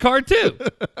at your car too.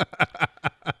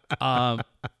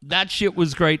 That shit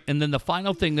was great. And then the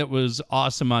final thing that was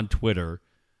awesome on Twitter,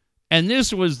 and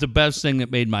this was the best thing that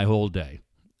made my whole day.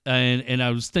 And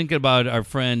I was thinking about our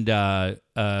friend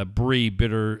Bree,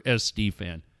 bitter SD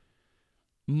fan.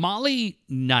 Molly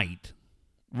Knight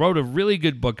wrote a really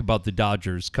good book about the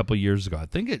Dodgers a couple years ago. I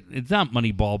think it's not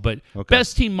Moneyball, but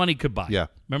Best Team Money Could Buy. Yeah.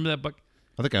 Remember that book?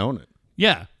 I think I own it.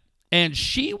 Yeah. And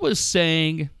she was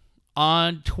saying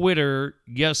on Twitter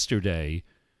yesterday,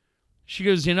 she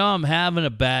goes, I'm having a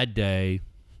bad day.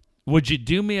 Would you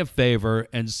do me a favor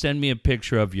and send me a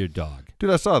picture of your dog? Dude,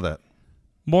 I saw that.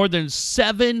 More than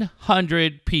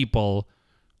 700 people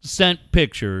sent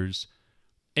pictures,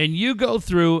 and you go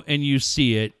through and you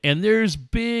see it, and there's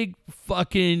big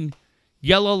fucking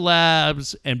yellow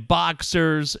labs and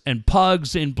boxers and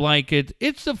pugs in blankets.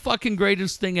 It's the fucking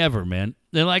greatest thing ever, man.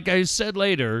 And like I said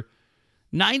later,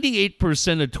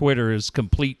 98% of Twitter is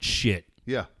complete shit.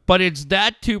 Yeah. But it's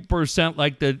that 2%,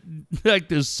 like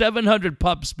the 700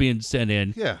 pups being sent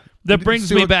in, that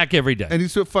brings me back every day. And you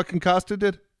see what fucking Costa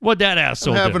did? What that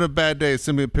asshole I'm having do? a bad day.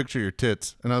 Send me a picture of your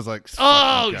tits. And I was like,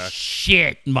 oh,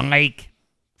 shit, Mike.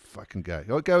 Fucking guy.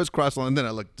 Oh, guy was cross line. And then I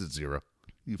looked at 0.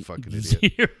 You fucking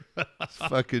idiot.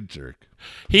 Fucking jerk.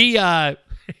 He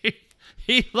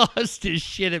lost his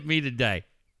shit at me today.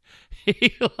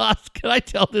 Can I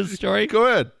tell this story? Go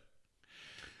ahead.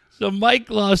 So Mike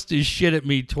lost his shit at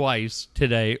me twice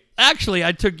today. Actually,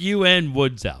 I took you and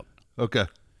Woods out. Okay.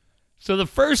 So the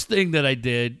first thing that I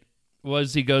did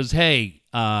was he goes, hey,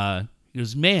 he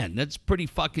goes, man, that's pretty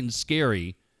fucking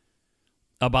scary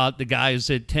about the guys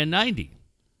at 1090.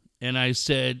 And I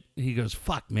said, he goes,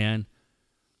 fuck, man,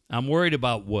 I'm worried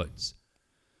about Woods.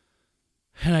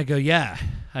 And I go, yeah.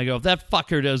 I go, if that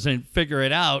fucker doesn't figure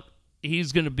it out,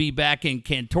 he's going to be back in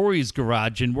Cantori's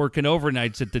garage and working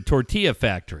overnights at the tortilla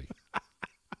factory.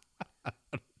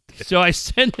 So I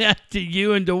sent that to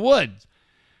you and to Woods.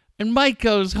 And Mike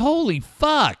goes, holy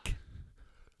fuck.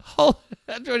 Oh,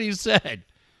 that's what he said.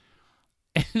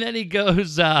 And then he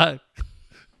goes,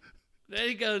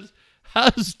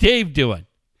 how's Dave doing?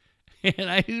 And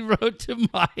I wrote to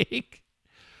Mike,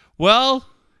 well,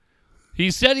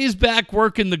 he said he's back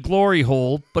working the glory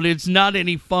hole, but it's not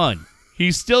any fun.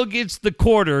 He still gets the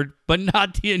quartered, but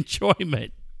not the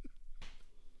enjoyment.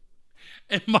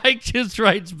 And Mike just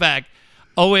writes back,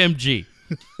 OMG.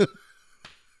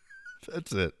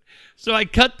 That's it. So I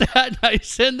cut that and I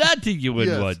send that to you and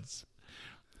Yes. Woods.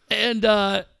 And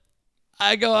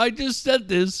I go, I just sent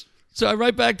this. So I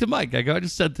write back to Mike. I go, I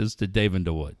just sent this to Dave and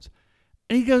to Woods.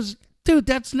 And he goes, dude,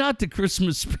 that's not the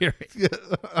Christmas spirit. Yeah.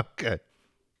 Okay.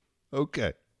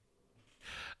 Okay.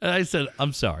 And I said,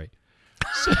 I'm sorry.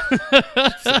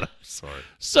 Sorry.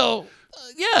 So,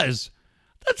 yes,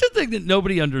 that's the thing that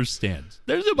nobody understands.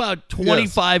 There's about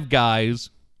 25 guys.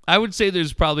 I would say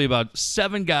there's probably about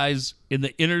 7 guys in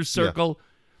the inner circle,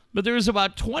 but there's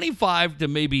about 25 to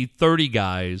maybe 30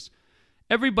 guys.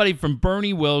 Everybody from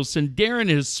Bernie Wilson. Darren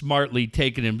has smartly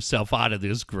taken himself out of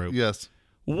this group. Yes.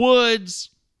 Woods,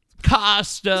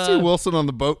 Costa. See Wilson on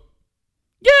the boat.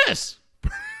 Yes.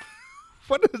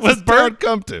 What does With this town Bert?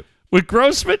 come to? With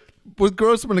Grossman, With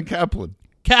Grossman and Kaplan.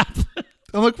 Kaplan.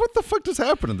 I'm like, what the fuck just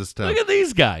happened in this town? Look at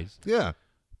these guys. Yeah.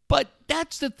 But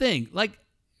that's the thing. Like,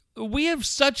 we have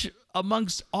such,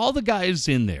 amongst all the guys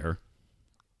in there,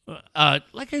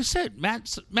 like I said, Matt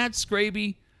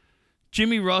Scraby,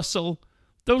 Jimmy Russell,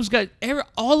 those guys,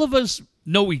 all of us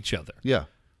know each other. Yeah.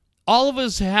 All of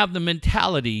us have the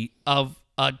mentality of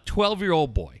a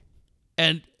 12-year-old boy.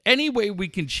 And any way we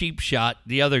can cheap shot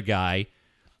the other guy,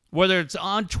 whether it's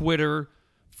on Twitter,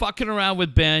 fucking around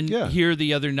with Ben here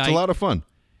the other night. It's a lot of fun.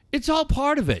 It's all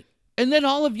part of it. And then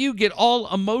all of you get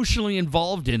all emotionally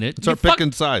involved in it. Start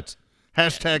picking sides.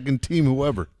 Hashtagging team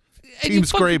whoever. And Team you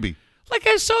fucking- Scraby. Like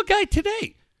I saw a guy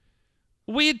today.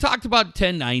 We had talked about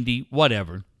 1090,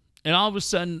 whatever. And all of a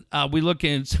sudden, we look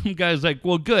in, and some guy's like,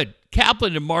 well, good.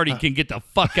 Kaplan and Marty can get the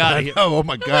fuck out of here. Oh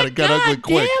my God. It got ugly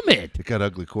quick. Damn it. It got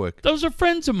ugly quick. Those are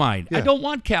friends of mine. I Yeah. don't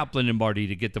want Kaplan and Marty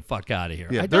to get the fuck out of here.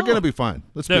 Yeah, I they're don't. going to be fine.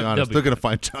 Let's be They'll honest. be They're going to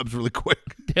find jobs really quick.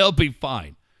 They'll be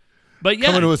fine. But yeah.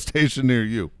 Coming to a station near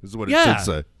you is what it yeah. should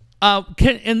say.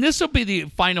 And this will be the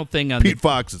final thing on Pete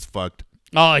Fox is fucked.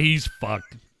 Oh, he's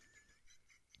fucked.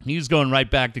 He's going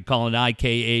right back to calling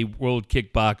IKA World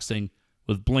Kickboxing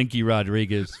with Blinky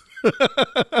Rodriguez.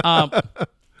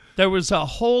 There was a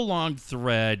whole long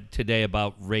thread today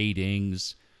about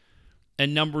ratings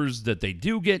and numbers that they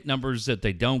do get, numbers that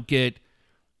they don't get.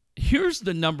 Here's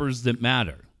the numbers that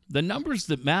matter. The numbers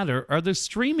that matter are the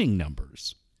streaming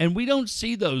numbers. And we don't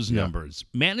see those numbers.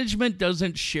 Management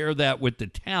doesn't share that with the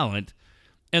talent,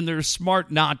 and they're smart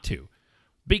not to.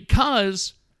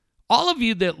 Because all of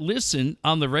you that listen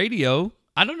on the radio,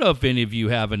 I don't know if any of you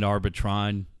have an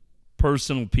Arbitron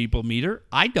personal people meter.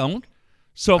 I don't.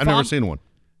 So if I've never seen one.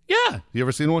 Yeah. You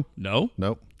ever seen one? No.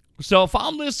 Nope. So if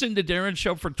I'm listening to Darren's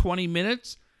show for 20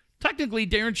 minutes, technically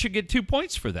Darren should get 2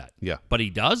 points for that. Yeah. But he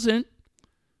doesn't.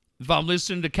 If I'm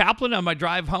listening to Kaplan on my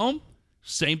drive home,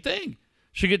 same thing.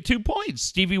 Should get 2 points.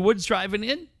 Stevie Woods driving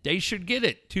in, they should get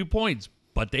it. 2 points.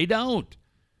 But they don't.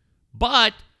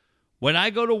 But when I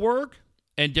go to work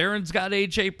and Darren's got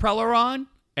AJ Preller on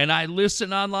and I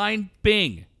listen online,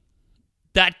 bing.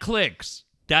 That clicks.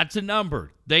 That's a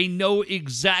number. They know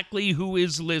exactly who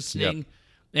is listening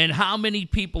and how many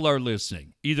people are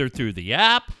listening, either through the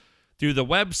app, through the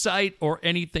website, or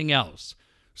anything else.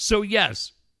 So,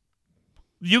 yes,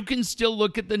 you can still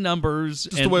look at the numbers.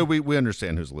 Just the way we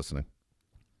understand who's listening.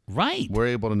 Right. We're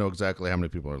able to know exactly how many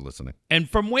people are listening. And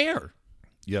from where.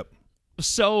 Yep.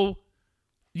 So,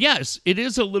 yes, it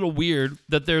is a little weird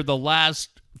that they're the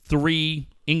last 3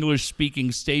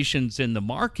 English-speaking stations in the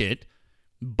market,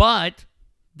 but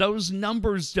those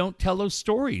numbers don't tell a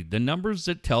story. The numbers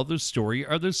that tell the story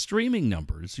are the streaming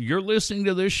numbers. You're listening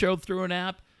to this show through an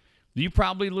app. You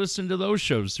probably listen to those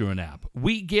shows through an app.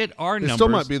 We get our They numbers. still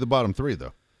might be the bottom 3,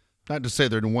 though. Not to say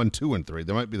they're in 1, 2, and 3.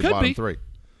 They might be the Could bottom be. 3.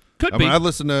 Could I be. mean, I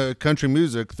listen to country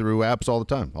music through apps all the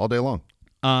time, all day long.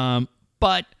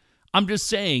 But I'm just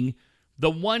saying the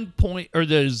 1 point or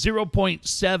the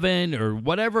 0.7 or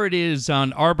whatever it is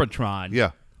on Arbitron,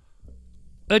 Yeah.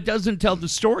 it doesn't tell the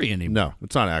story anymore. No,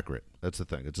 it's not accurate. That's the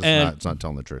thing. It's just And- not. It's not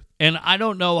telling the truth. And I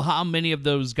don't know how many of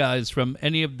those guys from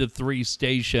any of the 3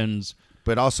 stations.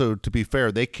 But also, to be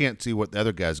fair, they can't see what the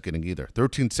other guy's getting either.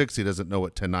 1360 doesn't know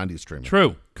what 1090 is streaming.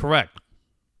 True. Correct.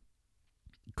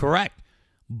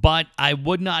 but I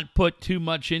would not put too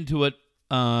much into it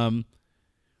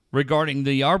regarding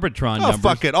the Arbitron Oh, numbers.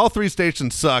 fuck it. All 3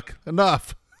 stations suck.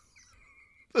 Enough.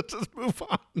 Let's just move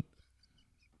on.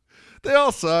 They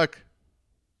all suck.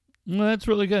 Well, that's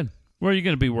really good. Where are you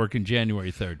going to be working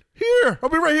January 3rd? Here. I'll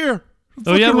be right here.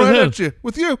 Oh, yeah, Fucking with right who? at you.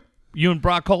 With you. You and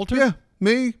Brock Halter? Yeah.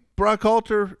 Me, Brock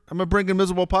Halter. I'm going to bring in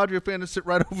Miserable Padre fan to sit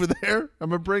right over there. I'm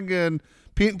going to bring in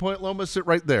Pete and Point Loma sit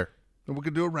right there. And we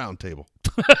can do a round table.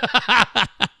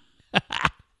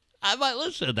 I might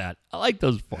listen to that. I like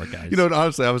those 4 guys. You know,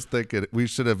 honestly, I was thinking we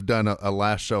should have done a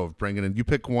last show of bringing in. You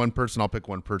pick one person, I'll pick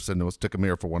one person, and we'll stick them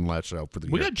here for one last show for the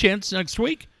we year. got a chance next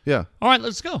week. Yeah. All right,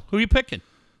 let's go. Who are you picking?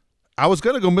 I was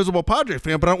going to go Miserable Padre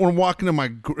fan, but I don't want to walk into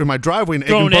my driveway and egg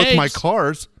Throwing both my eggs.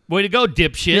 cars. Way to go,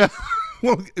 dipshit. Yeah.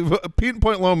 Well, Pete and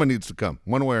Point Loma needs to come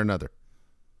one way or another.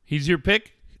 He's your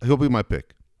pick? He'll be my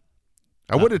pick.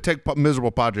 I would have taken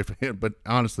Miserable Padre fan, but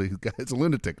honestly, he's a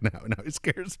lunatic now. Now he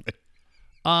scares me.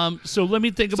 So let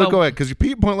me think So about go ahead, because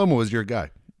Pete and Point Loma was your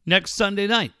guy. next Sunday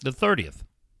night, the 30th.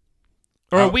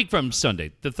 Or a week from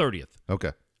Sunday, the 30th.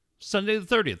 Okay. Sunday the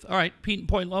 30th. All right, Pete and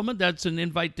Point Loma, that's an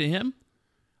invite to him.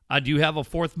 Do you have a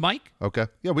 4th mic? Okay.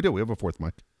 Yeah, we do. We have a 4th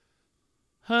mic.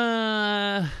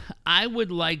 I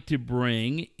would like to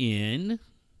bring in.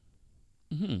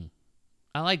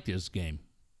 I like this game.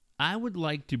 I would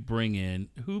like to bring in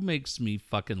who makes me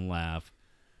fucking laugh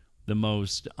the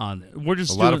most on. We're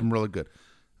just A lot of them really good.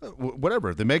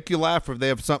 Whatever. If they make you laugh or if they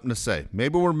have something to say.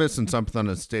 Maybe we're missing something on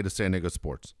the state of San Diego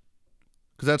sports.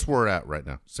 Because that's where we're at right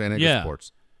now. San Diego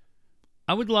sports.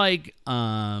 I would like.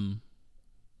 Yeah,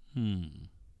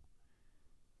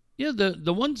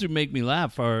 the ones who make me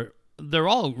laugh they're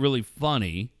all really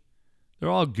funny. They're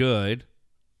all good.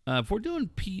 If we're doing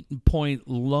Pete and Point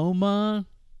Loma,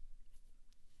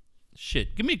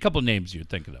 shit, give me a couple names you're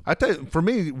thinking of. I tell you, for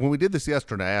me, when we did this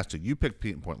yesterday, I asked you picked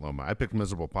Pete and Point Loma. I picked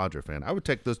Miserable Padre fan. I would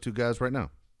take those 2 guys right now.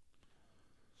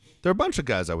 There are a bunch of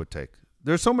guys I would take.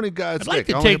 There's so many guys. I'd like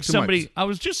to I only take have 2 somebody. mics. I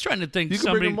was just trying to think You can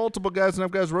somebody. bring in multiple guys and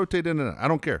have guys rotate in and out. I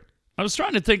don't care. I was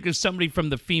trying to think of somebody from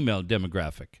the female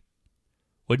demographic.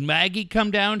 Would Maggie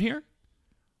come down here?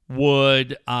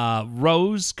 Would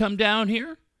Rose come down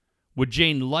here? Would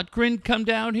Jane Lutgren come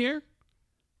down here?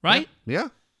 Right? Yeah.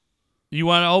 You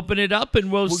want to open it up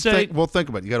and we'll say. We'll think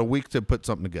about it. You got a week to put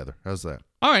something together. How's that?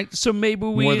 All right, so maybe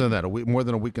we. More than that. More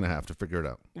than a week and a half to figure it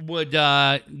out. Would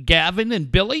Gavin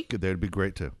and Billy? They'd be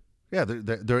great too. Yeah,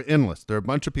 they're endless. There are a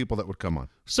bunch of people that would come on.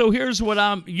 So here's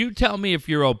what you tell me if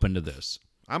you're open to this.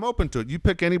 I'm open to it. You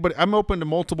pick anybody. I'm open to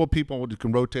multiple people. You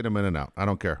can rotate them in and out. I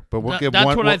don't care. But we'll give that's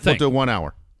one. what I We'll think. do 1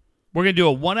 hour. We're going to do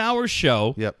a 1-hour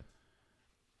show. Yep.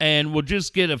 And we'll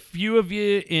just get a few of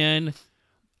you in.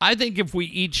 I think if we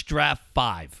each draft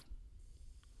 5.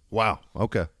 Wow.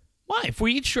 Okay. Why? If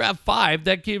we each draft 5,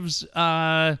 that gives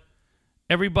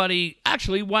everybody.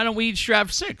 Actually, why don't we each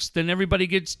draft 6? Then everybody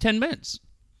gets 10 minutes.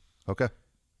 Okay.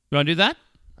 You want to do that?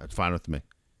 That's fine with me.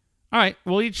 All right.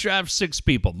 We'll each draft 6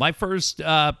 people. My first,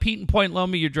 Pete and Point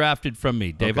Loma, you're drafted from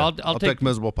me, Dave. Okay. I'll take.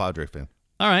 Miserable Padre fan.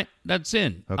 All right. That's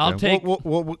in. Okay. I'll take.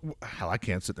 Hell, I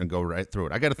can't sit there and go right through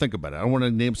it. I got to think about it. I don't want to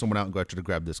name someone out and go out to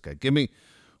grab this guy. Give me.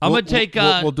 I'm gonna take.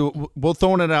 We'll do it. We'll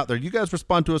throw it out there. You guys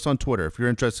respond to us on Twitter if you're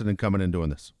interested in coming and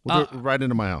doing this. We'll do it right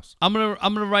into my house. I'm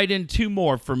gonna write in 2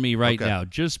 more for me right Okay. now,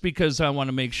 just because I want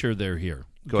to make sure they're here.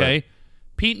 Go Okay. ahead.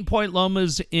 Pete and Point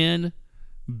Loma's in.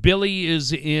 Billy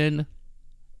is in.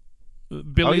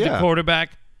 Billy the yeah.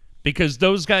 quarterback, because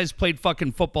those guys played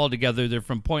fucking football together. They're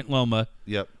from Point Loma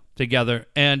Yep. together,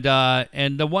 and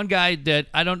the one guy that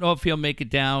I don't know if he'll make it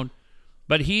down,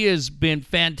 but he has been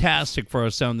fantastic for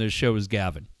us on this show is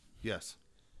Gavin. Yes.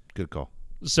 Good call.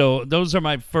 So those are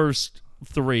my first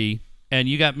 3, and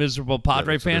you got Miserable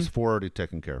Padre So fan. there's 4 already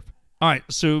taken care of. All right,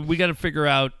 so we got to figure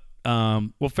out.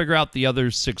 We'll figure out the other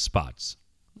 6 spots.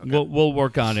 Okay. We'll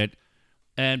work on it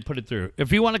and put it through.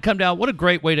 If you want to come down, what a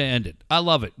great way to end it. I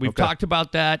love it. We've talked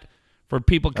about that for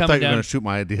people I thought coming you were down. going to shoot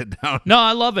my idea down. No,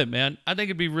 I love it, man. I think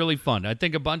it'd be really fun. I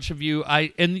think a bunch of you,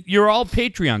 and you're all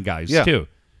Patreon guys too.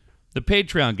 The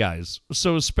Patreon guys.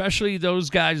 So especially those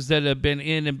guys that have been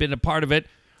in and been a part of it.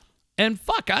 And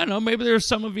fuck, I don't know, maybe there's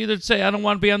some of you that say, I don't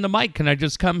want to be on the mic. Can I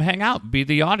just come hang out and be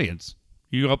the audience?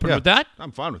 You open with that?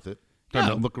 I'm fine with it. Trying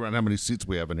to look around how many seats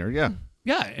we have in here. Yeah.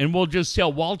 Yeah, and we'll just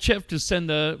tell Walchef to send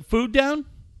the food down.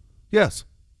 Yes.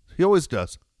 He always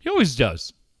does. He always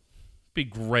does. Be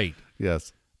great.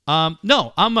 Yes.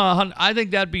 No, I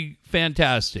think that'd be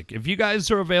fantastic. If you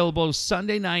guys are available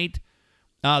Sunday night,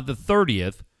 the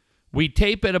 30th, we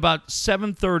tape at about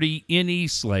 7:30 in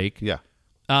Eastlake. Yeah.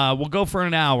 We'll go for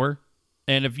an hour,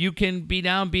 and if you can be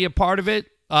down, be a part of it,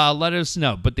 let us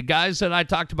know. But the guys that I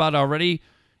talked about already,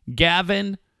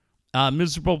 Gavin,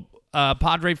 Miserable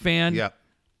Padre fan.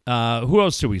 Yeah. Who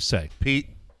else do we say? Pete,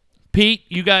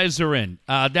 you guys are in.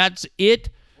 That's it.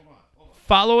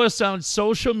 Follow us on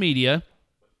social media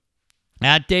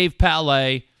at Dave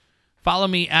Palais. Follow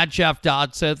me at Jeff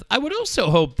Dodseth. I would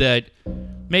also hope that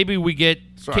maybe we get...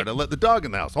 Sorry, to let the dog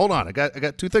in the house. Hold on. I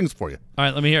got two things for you. All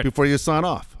right, let me hear it. Before you sign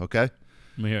off, okay?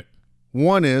 Let me hear it.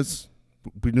 One is,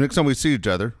 next time we see each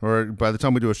other, or by the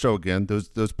time we do a show again,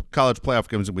 those college playoff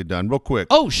games that we've done, real quick.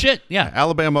 Oh, shit, yeah.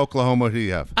 Alabama, Oklahoma, who do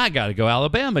you have? I got to go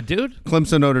Alabama, dude.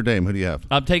 Clemson, Notre Dame, who do you have?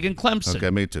 I'm taking Clemson.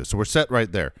 Okay, me too. So we're set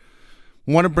right there.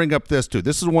 Want to bring up this, too.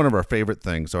 This is one of our favorite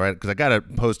things, all right? Because I got to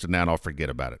post it now and I'll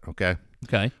forget about it, okay?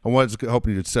 Okay. I was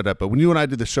hoping you'd set up, but when you and I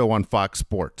did the show on Fox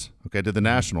Sports, okay, did the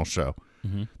national show,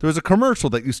 there was a commercial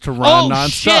that used to run nonstop.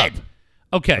 Shit.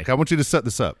 Okay, I want you to set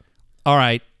this up. all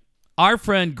right. Our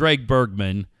friend Greg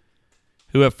Bergman,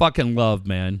 who I fucking love,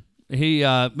 man. He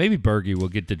maybe Bergie will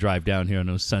get to drive down here on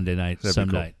a Sunday night That'd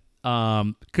be night.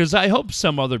 Because I hope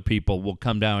some other people will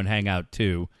come down and hang out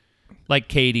too, like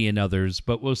Katie and others.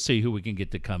 But we'll see who we can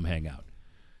get to come hang out.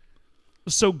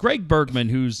 So Greg Bergman,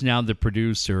 who's now the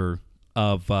producer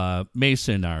of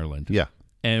Mason, Ireland. Yeah.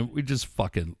 And we just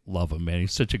fucking love him, man.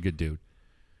 He's such a good dude.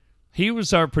 He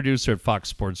was our producer at Fox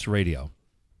Sports Radio.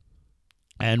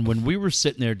 And when we were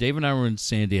sitting there, Dave and I were in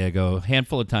San Diego. A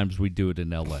handful of times we'd do it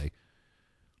in L.A.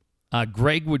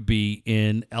 Greg would be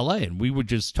in L.A., and we would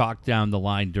just talk down the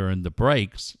line during the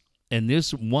breaks. And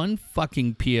this one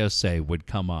fucking PSA would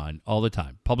come on all the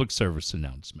time, public service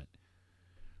announcement.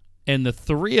 And the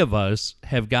three of us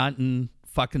have gotten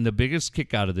fucking the biggest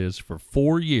kick out of this for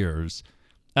 4 years.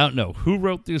 I don't know who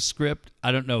wrote this script.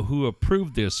 I don't know who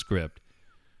approved this script.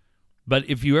 But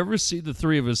if you ever see the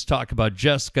three of us talk about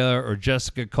Jessica or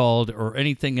Jessica Called or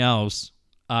anything else,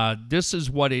 this is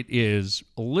what it is.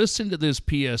 Listen to this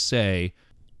PSA,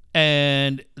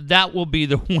 and that will be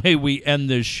the way we end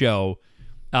this show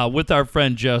with our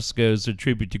friend Jessica as a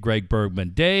tribute to Greg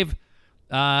Bergman. Dave,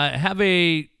 have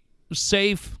a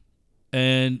safe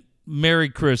and Merry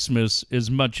Christmas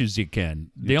as much as you can.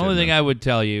 The only thing I would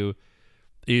tell you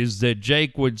is that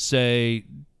Jake would say,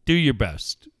 do your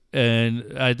best.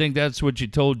 And I think that's what you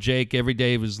told Jake every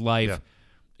day of his life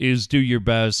is do your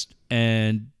best,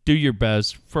 and do your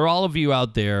best for all of you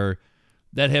out there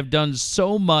that have done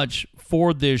so much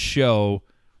for this show.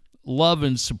 Love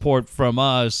and support from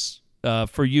us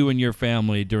for you and your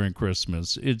family during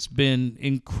Christmas. It's been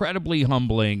incredibly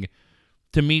humbling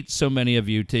to meet so many of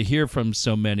you, to hear from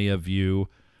so many of you,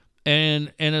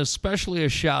 and especially a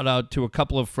shout out to a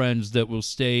couple of friends that will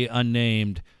stay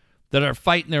unnamed that are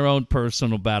fighting their own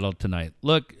personal battle tonight.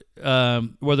 Look,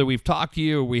 whether we've talked to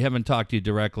you or we haven't talked to you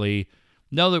directly,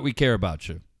 know that we care about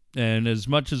you. And as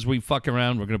much as we fuck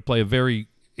around, we're going to play a very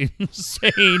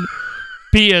insane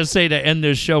PSA to end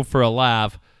this show for a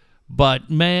laugh. But,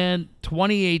 man,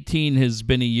 2018 has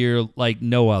been a year like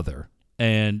no other.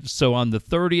 And so on the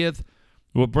 30th,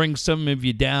 we'll bring some of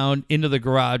you down into the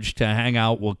garage to hang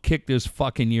out. We'll kick this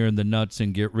fucking year in the nuts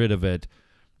and get rid of it.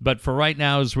 But for right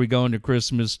now, as we go into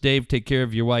Christmas, Dave, take care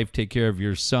of your wife, take care of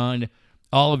your son.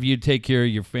 All of you take care of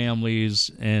your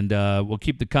families, and we'll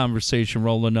keep the conversation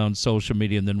rolling on social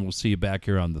media, and then we'll see you back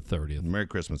here on the 30th. Merry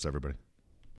Christmas, everybody.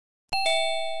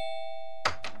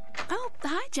 Oh,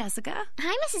 hi, Jessica.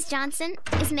 Hi, Mrs. Johnson.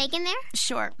 Is Megan there?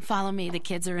 Sure, follow me. The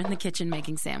kids are in the kitchen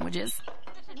making sandwiches.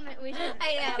 Hey,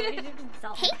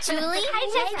 Julie.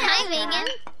 Hi, Megan.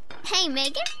 Hey,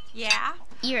 Megan. Yeah?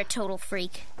 You're a total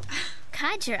freak.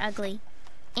 God, you're ugly.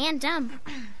 And dumb.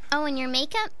 Oh, and your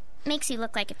makeup makes you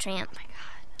look like a tramp. Oh my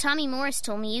God. Tommy Morris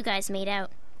told me you guys made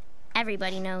out.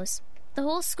 Everybody knows. The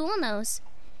whole school knows.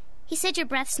 He said your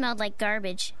breath smelled like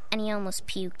garbage, and he almost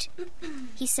puked.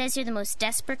 He says you're the most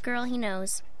desperate girl he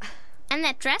knows. And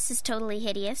that dress is totally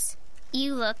hideous.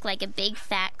 You look like a big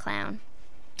fat clown.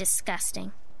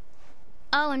 Disgusting.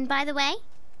 Oh, and by the way,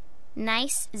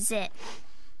 nice zit.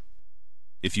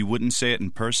 If you wouldn't say it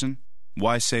in person,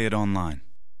 why say it online?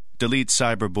 Delete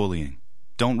cyberbullying.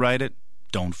 Don't write it,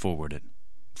 don't forward it.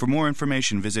 For more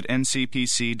information, visit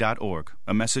ncpc.org.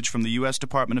 A message from the U.S.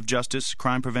 Department of Justice,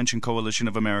 Crime Prevention Coalition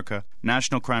of America,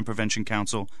 National Crime Prevention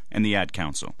Council, and the Ad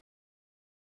Council.